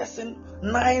this person,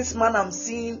 nice man I'm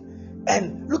seeing,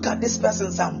 and look at this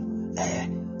person, some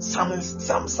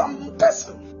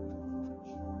person.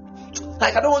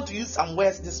 Like, I don't want to use some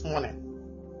words this morning.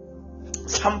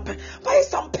 Why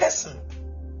some person?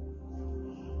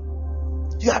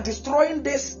 You are destroying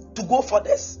this to go for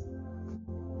this.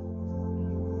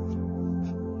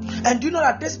 And do you know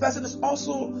that this person is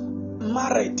also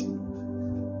married?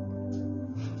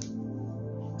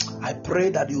 I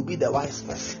pray that you'll be the wise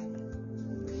person.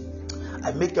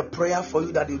 I make a prayer for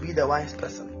you that you'll be the wise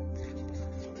person.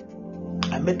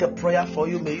 I make a prayer for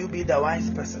you. May you be the wise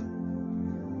person.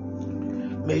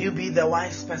 May you be the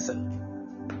wise person.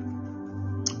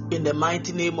 In the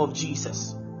mighty name of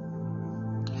Jesus.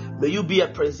 May you be a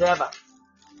preserver.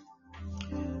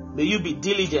 May you be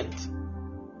diligent.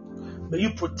 May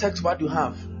you protect what you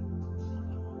have.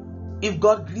 If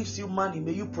God gives you money,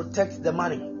 may you protect the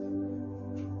money.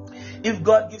 If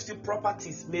God gives you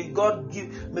properties, may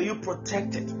you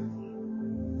protect it.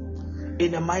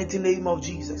 In the mighty name of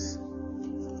Jesus.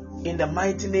 In the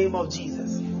mighty name of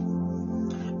Jesus.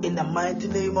 In the mighty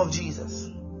name of Jesus.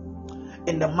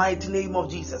 In the mighty name of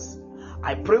Jesus.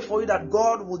 I pray for you that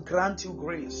God will grant you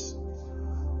grace.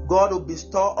 God will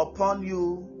bestow upon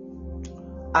you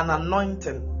an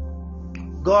anointing.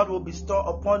 God will bestow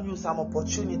upon you some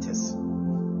opportunities.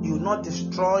 You will not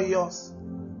destroy yours,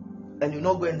 and you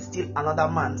will not go and steal another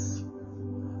man's,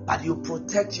 but you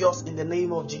protect yours in the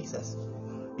name of Jesus.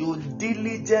 You will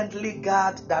diligently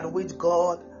guard that which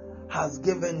God has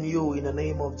given you in the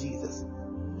name of Jesus.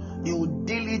 You will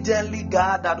diligently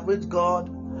guard that which God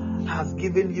has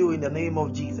given you in the name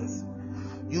of Jesus.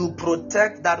 You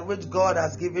protect that which God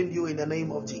has given you in the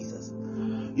name of Jesus.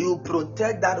 You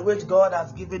protect that which God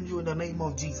has given you in the name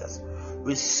of Jesus.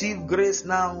 Receive grace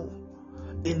now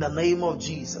in the name of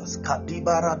Jesus.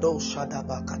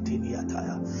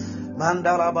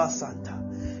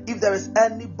 If there is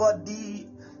anybody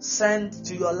sent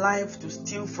to your life to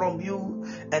steal from you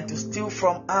and to steal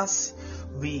from us,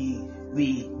 we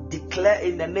declare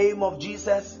in the name of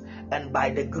Jesus, and by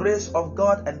the grace of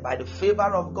God and by the favor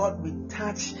of God, we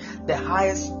touch the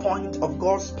highest point of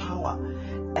God's power,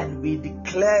 and we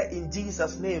declare in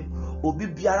Jesus' name, Obi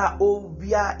biara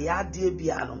obia yade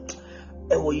biano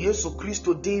ewo Yesu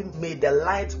Christo day, may the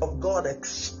light of God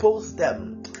expose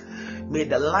them. May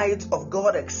the light of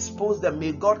God expose them.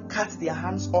 May God cut their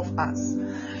hands off us.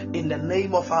 In the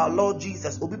name of our Lord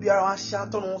Jesus. Obi biara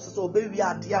shaton won so obi wi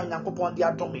ade a Onyankopon de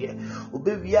adom ye.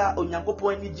 Obi wi a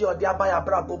Onyankopon ni je ode aba ya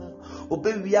brabo mu.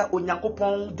 Obi wi a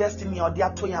Onyankopon destiny ode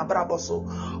ato ya brabo so.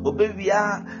 Obi wi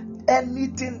a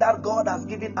anything that God has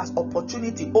given us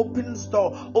opportunity, open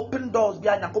doors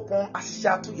via Nyakopon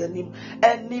asha to your name.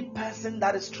 Any person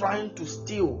that is trying to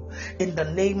steal, in the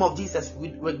name of Jesus,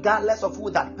 regardless of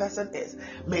who that person is,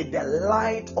 may the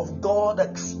light of God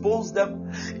expose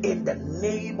them in the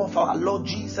name of our Lord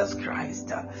Jesus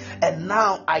Christ. And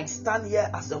now I stand here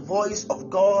as the voice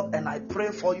of God, and I pray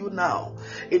for you now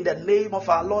in the name of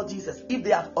our Lord Jesus. If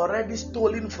they have already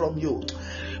stolen from you,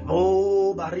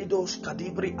 oh, Baridos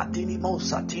Kadibri Atini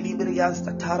Mosatini Brians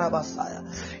Tarabasaya.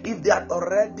 If they had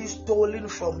already stolen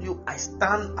from you, I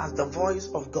stand as the voice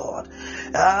of God.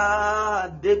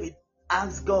 David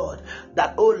asked God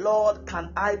that, oh Lord,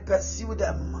 can I pursue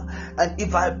them? And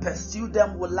if I pursue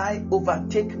them, will I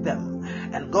overtake them?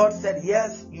 And God said,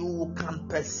 yes, you can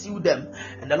pursue them.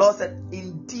 And the Lord said,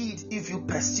 indeed, if you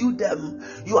pursue them,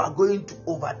 you are going to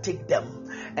overtake them.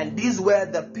 And these were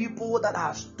the people that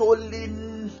have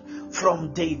stolen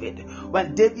from David.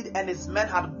 When David and his men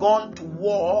had gone to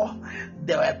war,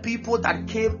 there were people that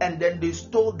came and then they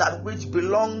stole that which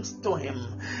belongs to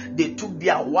him. They took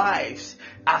their wives.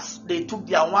 As they took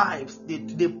their wives,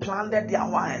 they plundered their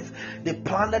wives, they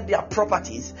plundered their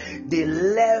properties. They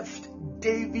left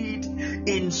David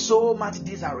in so much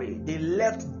disarray. They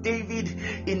left David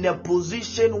in a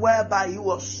position whereby he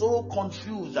was so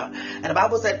confused. And the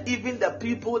Bible said even the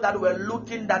people that were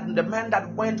looking, that the men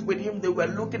that went with him, they were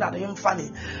looking at him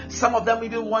funny. Some of them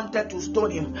even wanted to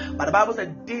stone him. But the Bible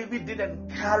said David did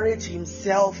encourage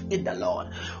himself in the Lord.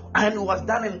 And he was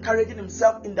done encouraging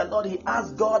himself in the Lord, he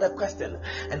asked God a question.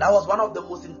 And that was one of the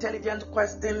most intelligent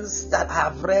questions that I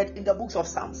have read in the books of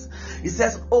Psalms. He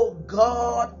says, oh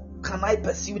God, can I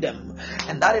pursue them?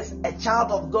 And that is a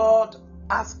child of God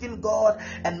asking God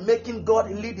and making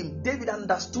God lead him. David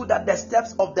understood that the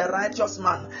steps of the righteous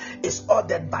man is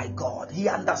ordered by God. He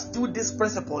understood this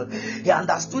principle. He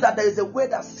understood that there is a way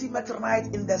that seemeth right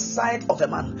in the sight of a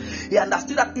man. He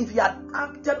understood that if he had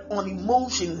acted on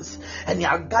emotions and he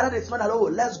had gathered his men, oh,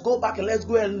 let's go back and let's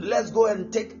go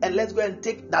and take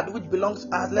that which belongs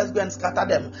to us, let's go and scatter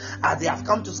them as they have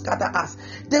come to scatter us.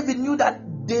 David knew that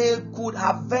they could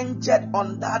have ventured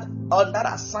on that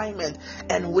assignment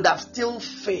and would have still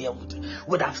failed.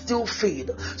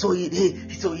 So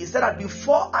he said that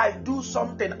before I do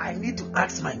something, I need to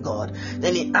ask my God.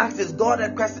 Then he asked his God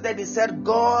a question. Then he said,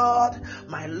 God,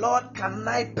 my Lord, can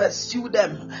I pursue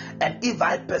them? And if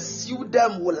I pursue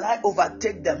them, will I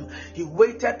overtake them? He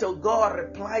waited till God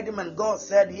replied him, and God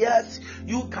said, yes,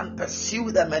 you can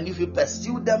pursue them, and if you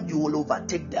pursue them, you will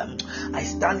overtake them. I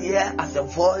stand here as the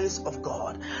voice of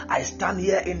God. I stand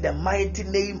here in the mighty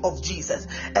name of Jesus.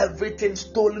 Everything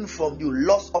stolen from you,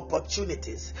 lost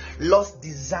opportunities, lost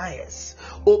desires,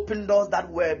 open doors that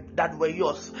were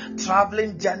yours,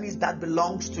 traveling journeys that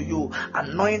belongs to you,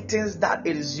 anointings that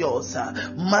it is yours,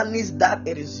 monies that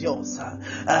it is yours,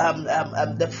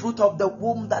 the fruit of the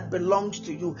womb that belongs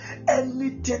to you,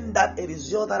 anything that it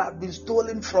is yours that have been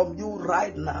stolen from you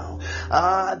right now.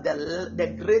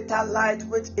 The greater light,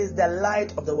 which is the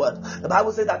light of the world. The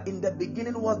Bible says that in the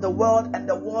beginning was the Word, and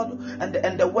the Word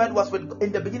and the Word was with.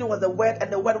 In the beginning was the Word,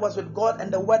 and the Word was with God,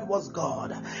 and the Word was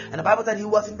God. And the Bible said He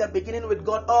was in the beginning with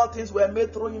God. All things were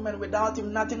made through Him, and without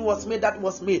Him nothing was made that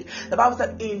was made. The Bible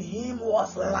said in Him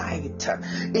was light.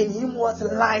 In Him was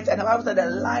light, and the Bible said the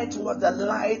light was the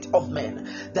light of men.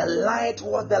 The light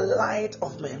was the light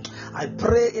of men. I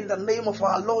pray in the name of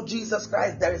our Lord Jesus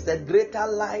Christ, there is a greater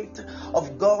light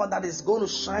of God that is going to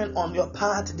shine on your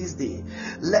path this day.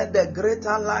 Let the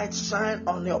greater light shine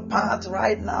on your path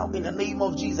right now in the name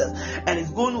of Jesus, and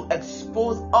it's going to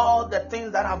expose all the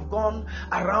things that have gone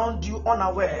around you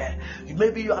unaware.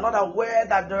 Maybe you are not aware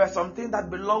that there are something that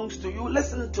belongs to you.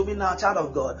 Listen to me now, child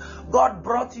of God. God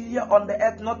brought you here on the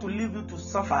earth not to leave you to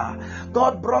suffer.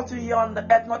 God brought you here on the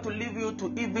earth not to leave you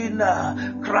to even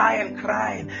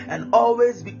cry and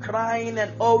always be crying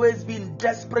and always be in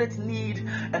desperate need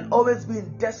and always be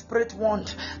in desperate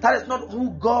want. That is not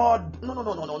who God. No.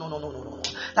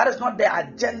 That is not the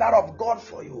agenda of God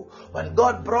for you. When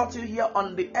God brought you here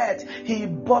on the earth, He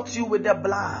bought you with the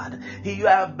blood. You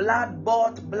are a blood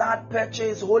bought, blood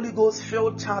purchased, Holy Ghost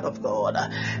filled child of God.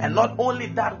 And not only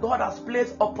that, God has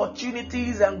placed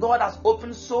opportunities and God has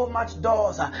opened so much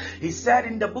doors. He said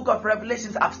in the book of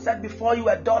Revelations, I've set before you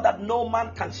a door that no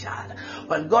man can shut.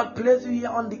 When God placed you here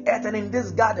on the earth and in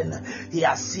this garden, He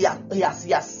has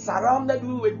surrounded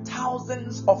you with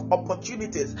thousands of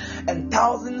opportunities and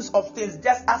thousands of things,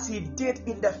 just as He did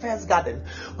in the first garden.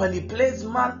 When He placed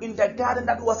man in the garden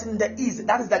that was in the east,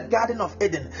 that is the Garden of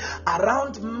Eden.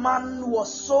 Around man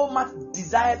was so much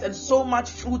desires and so much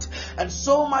fruit and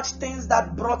so much things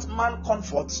that brought man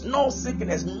comfort. No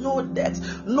sickness, no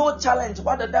death, no challenge.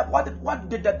 What did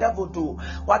the devil do?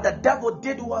 What the devil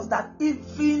did was that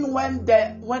even when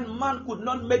man could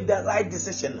not make the right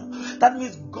decision, that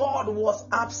means God was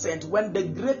absent. When the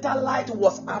greater light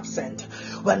was absent,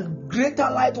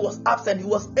 He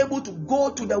was able to go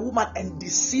to the woman and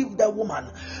deceive the woman.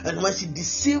 And when she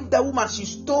deceived the woman, she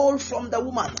stole from the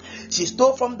woman. She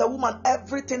stole from the woman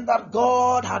everything that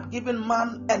God had given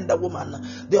man and the woman.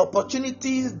 The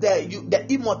opportunities, the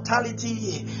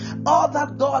immortality, all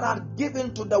that God had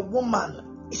given to the woman.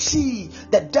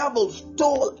 The devil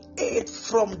stole it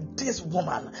from this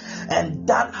woman. And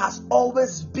that has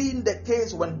always been the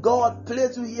case. When God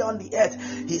placed you here on the earth,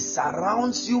 He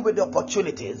surrounds you with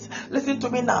opportunities. Listen to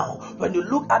me now. When you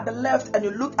look at the left and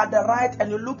you look at the right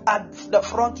and you look at the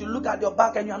front, you look at your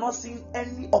back and you are not seeing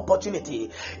any opportunity,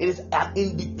 it is an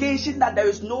indication that there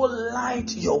is no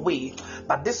light your way.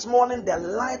 But this morning, the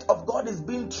light of God is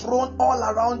being thrown all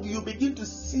around you. You begin to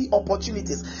see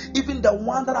opportunities. Even the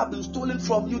ones that have been stolen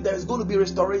from you, there is going to be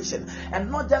restoration.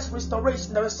 And not just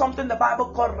restoration, there is something the Bible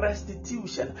called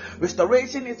restitution.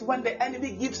 Restoration is when the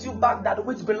enemy gives you back that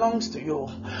which belongs to you.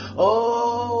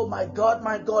 Oh my God,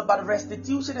 my God. But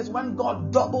restitution is when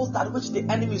God doubles that which the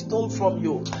enemy stole from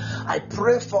you. I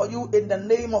pray for you in the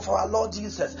name of our Lord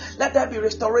Jesus. Let there be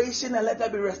restoration and let there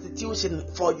be restitution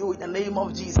for you in the name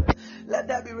of Jesus. Let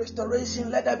there be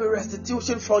restoration, let there be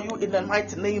restitution for you in the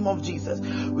mighty name of Jesus.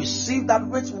 Receive that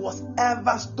which was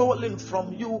ever stolen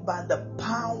from you by the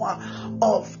power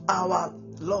of our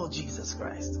Lord Jesus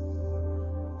Christ.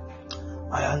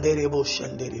 Ayanderebo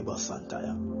shenderebo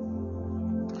santaya.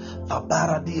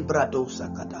 Fabaradi bradosa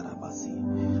katarabasi.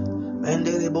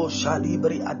 Menderebo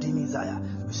shalibri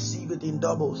adinizaya. Receive it in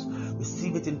doubles.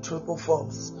 Receive it in triple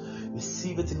forms.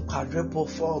 Receive it in quadruple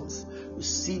forms.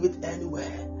 Receive it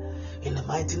anywhere. In the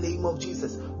mighty name of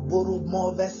Jesus, borrow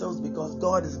more vessels because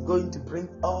God is going to bring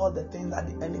all the things that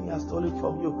the enemy has stolen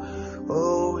from you.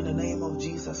 Oh, in the name of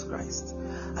Jesus Christ,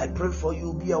 I pray for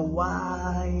you. Be a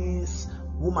wise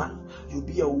woman. You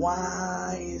be a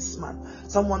wise man.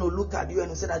 Someone will look at you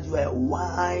and say that you are a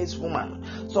wise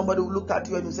woman. Somebody will look at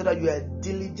you and say that you are a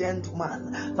diligent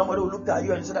man. Somebody will look at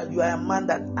you and say that you are a man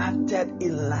that acted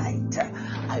in light.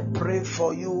 I pray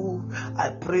for you. I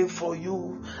pray for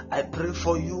you. I pray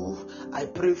for you. I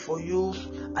pray for you.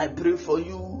 I pray for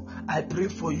you. I pray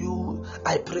for you.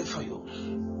 I pray for you.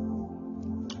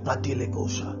 Madile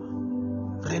Gosha.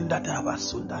 Renda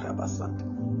Tabasundara Basant.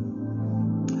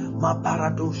 Ma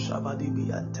paradosha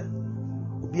badibiante.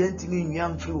 Ubientimi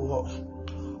nyam free wo.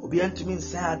 Ubientimi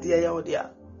nsa ade ya odia.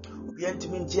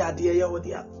 Ubientimi nji ade ya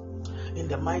odia. In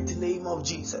the mighty name of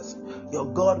Jesus, your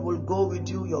God will go with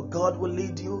you, your God will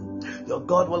lead you, your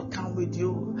God will come with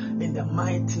you in the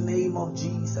mighty name of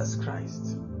Jesus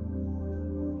Christ.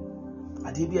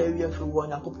 Adibia wi free wo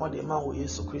Yakopon de ma wo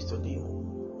Yesu Kristo dim.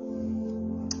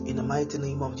 In the mighty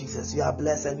name of Jesus, you are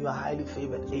blessed and you are highly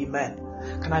favored. Amen.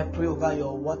 Can I pray over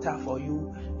your water for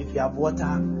you? If you have water,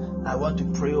 I want to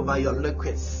pray over your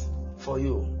liquids for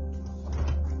you.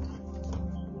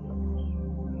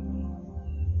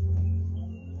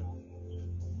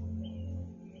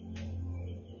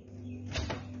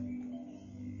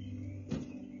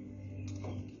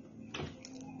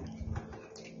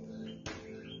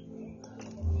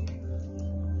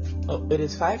 Oh, it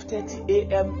is 5:30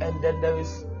 a.m. and then there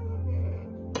is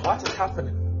what is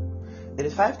happening? It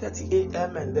is 5:30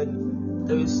 a.m. and then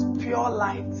there is pure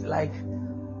light. Like,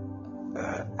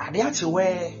 are they actually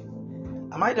where?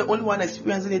 Am I the only one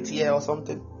experiencing it here or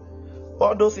something?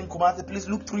 All those in Kumasi, please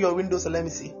look through your windows and let me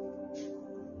see.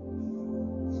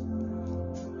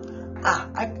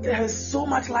 There is so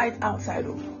much light outside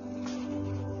of you.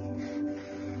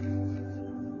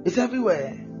 It's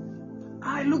everywhere.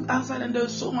 I look outside and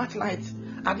there's so much light.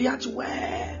 Are they actually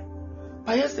where?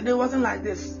 But yesterday wasn't like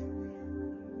this.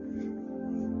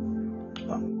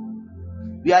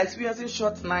 We are experiencing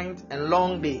short night and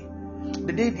long day.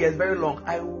 The day is very long.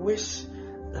 I wish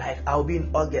like I'll be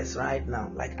in August right now.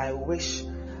 Like I wish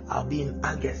I'll be in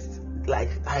August. Like,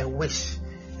 I wish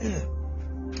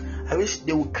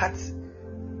they would cut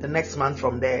the next month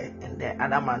from there and the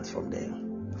other month from there.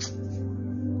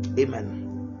 Amen.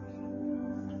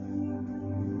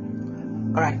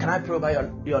 All right, can I pray over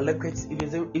your liquids?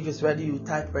 If it's ready, you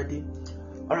type ready.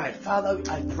 All right, Father,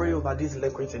 I pray over these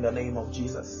liquids in the name of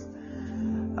Jesus.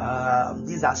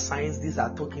 These are signs, these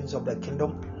are tokens of the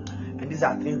kingdom, and these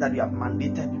are things that you have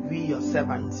mandated we, your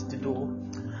servants, to do.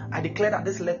 I declare that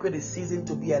this liquid is ceasing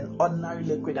to be an ordinary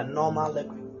liquid, a normal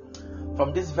liquid.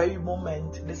 From this very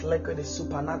moment, this liquid is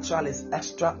supernatural, is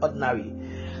extraordinary.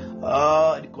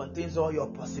 It contains all your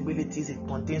possibilities, it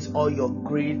contains all your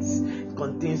grades, it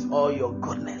contains all your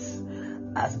goodness.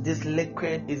 As this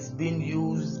liquid is being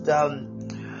used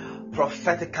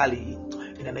prophetically,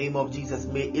 in the name of Jesus,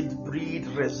 may it breed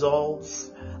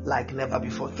results like never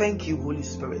before. Thank you, Holy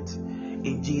Spirit.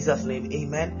 In Jesus' name,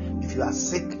 amen. If you are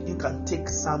sick, you can take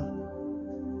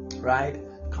some, right?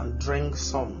 You can drink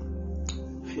some.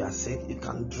 If you are sick, you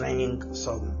can drink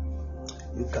some.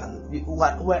 You can,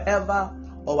 wherever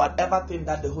or whatever thing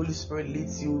that the Holy Spirit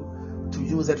leads you to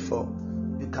use it for,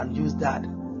 you can use that.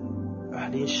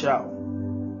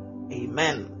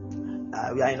 Amen.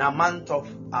 We are in a month of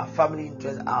our family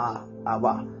interest, our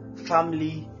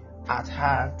family at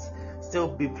heart. Still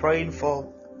be praying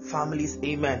for families.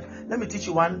 Amen. Let me teach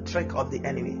you one trick of the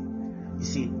enemy. You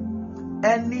see,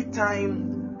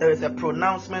 anytime there is a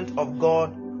pronouncement of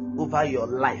God over your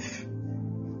life,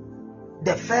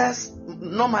 the first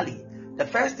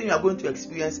thing you are going to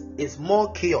experience is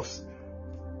more chaos.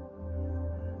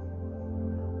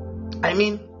 I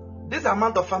mean, this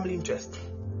amount of family interest,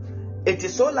 it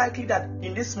is so likely that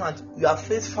in this month you have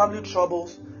faced family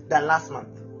troubles than last month.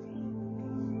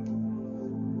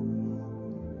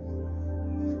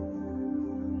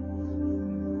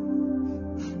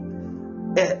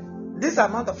 This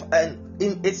amount of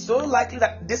it's so likely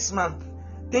that this month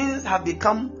things have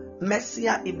become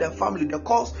messier in the family. They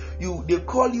call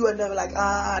you and they're like,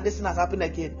 this thing has happened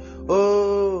again.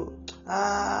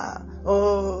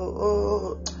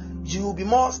 You'll be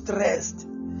more stressed.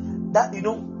 That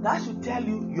that should tell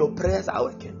you your prayers are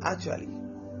working. Actually,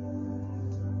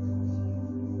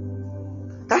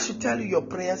 that should tell you your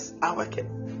prayers are working.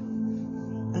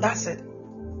 And that's it.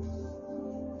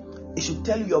 It should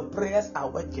tell you your prayers are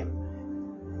working.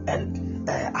 And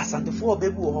as and before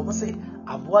baby will say,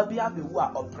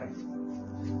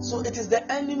 so it is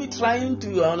the enemy trying to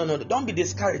no, don't be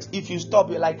discouraged. If you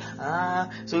stop, you're like,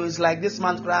 so it's like this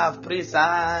man craft praise,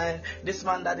 this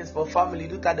man that is for family.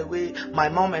 Look at the way my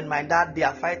mom and my dad, they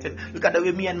are fighting. Look at the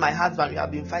way me and my husband, we have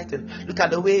been fighting. Look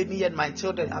at the way me and my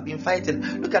children have been fighting.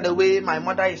 Look at the way my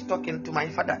mother is talking to my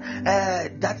father.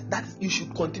 That you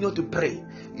should continue to pray.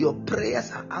 Your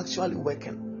prayers are actually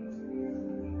working.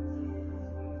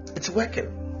 It's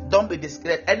working. Don't be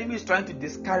discouraged. Enemy is trying to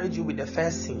discourage you with the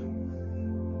first thing.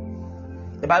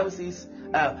 The Bible says,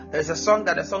 there's a song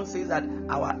says that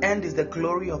our end is the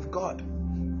glory of God.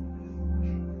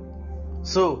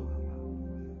 So,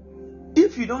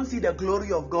 if you don't see the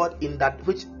glory of God in that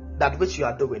which you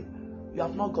are doing, you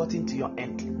have not gotten to your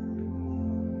end.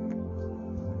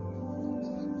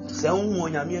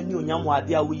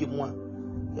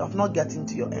 You have not gotten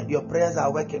to your end. Your prayers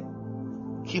are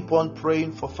working. Keep on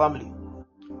praying for family.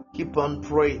 Keep on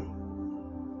praying.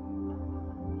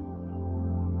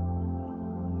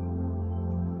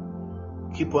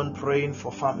 Keep on praying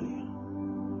for family.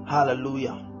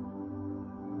 Hallelujah.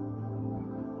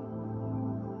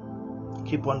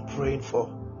 Keep on praying for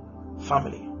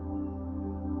family.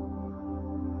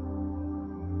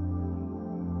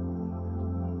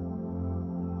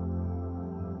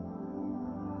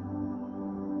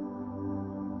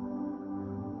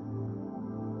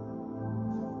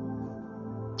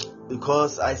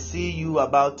 Because I see you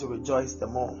about to rejoice the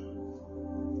more.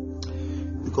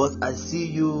 Because I see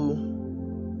you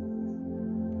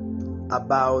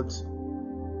about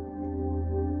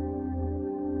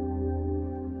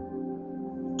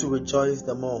to rejoice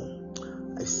the more.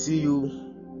 I see you.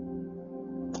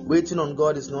 Waiting on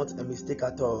God is not a mistake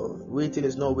at all. Waiting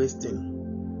is not wasting.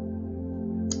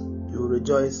 You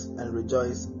rejoice and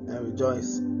rejoice and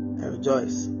rejoice and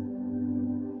rejoice.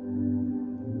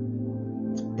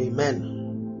 Amen.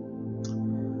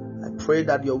 I pray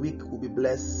that your week will be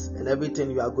blessed and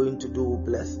everything you are going to do will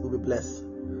be blessed.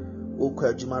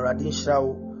 Okwa jumaradin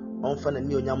shrawo onfa na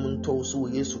ni onyamunto so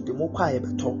Yesu de mo kwa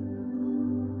yebeto.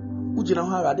 Ujina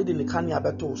ho arade de ne kan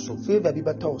abeto so favor bi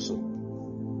beto so.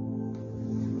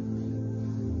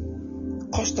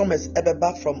 Customers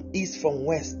ebeba from east, from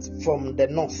west, from the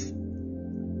north.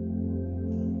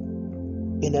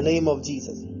 In the name of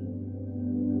Jesus.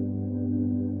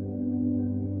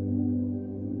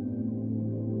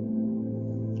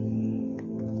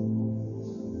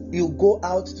 You go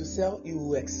out to sell, you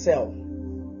will excel.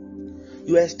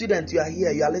 You are a student, you are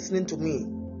here, you are listening to me.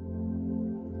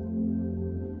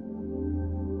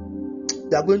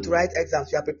 You are going to write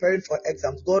exams, you are preparing for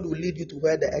exams. God will lead you to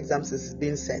where the exams is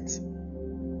being set.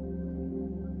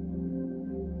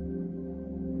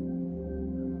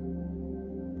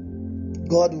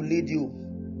 God will lead you.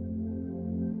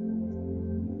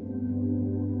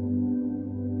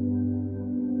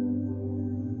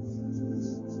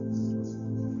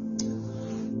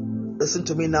 Listen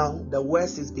to me now. The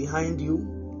worst is behind you.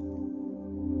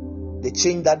 The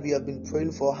change that we have been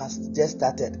praying for has just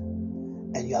started,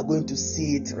 and you are going to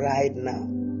see it right now.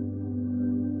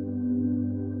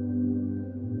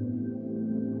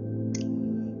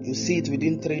 You see it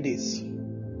within 3 days.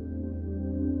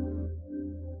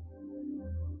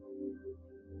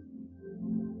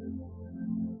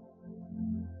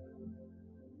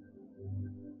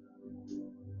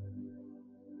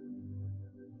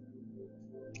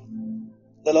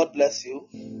 The Lord bless you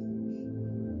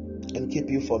and keep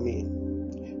you for me.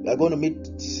 We are going to meet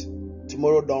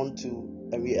tomorrow dawn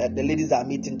and the ladies are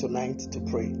meeting tonight to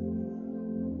pray.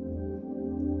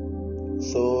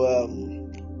 So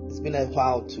it's been a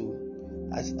while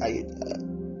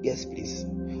yes, please.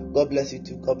 God bless you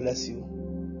too. God bless you.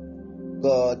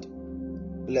 God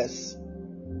bless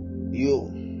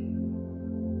you.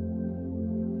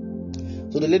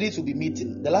 So the ladies will be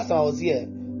meeting. The last time I was here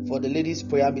for the ladies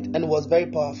prayer meet, and it was very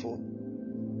powerful.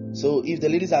 So if the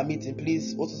ladies are meeting,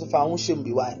 please also found shouldn't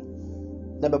be why.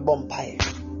 Never bumpire.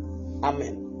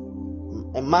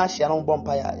 Amen. And Marcia don't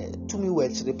bumpire. To me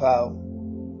words the power.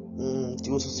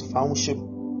 You also found shame.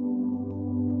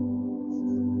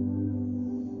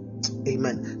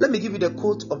 Amen. Let me give you the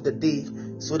quote of the day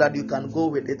so that you can go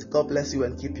with it. God bless you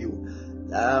and keep you.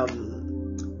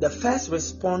 The first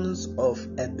response of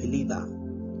a believer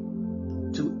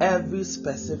to every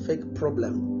specific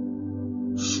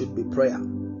problem should be prayer.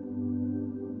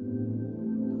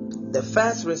 The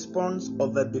first response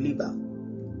of a believer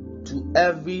to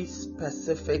every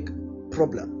specific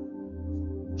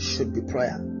problem should be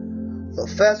prayer. Your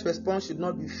first response should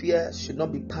not be fear, should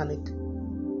not be panic,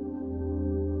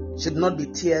 should not be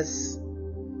tears.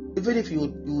 Even if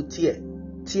you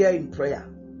tear in prayer.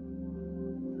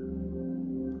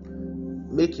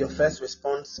 Make your first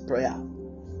response prayer,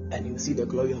 and you'll see the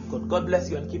glory of God. God bless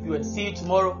you and keep you, and see you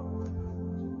tomorrow.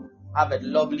 Have a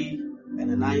lovely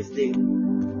and a nice day.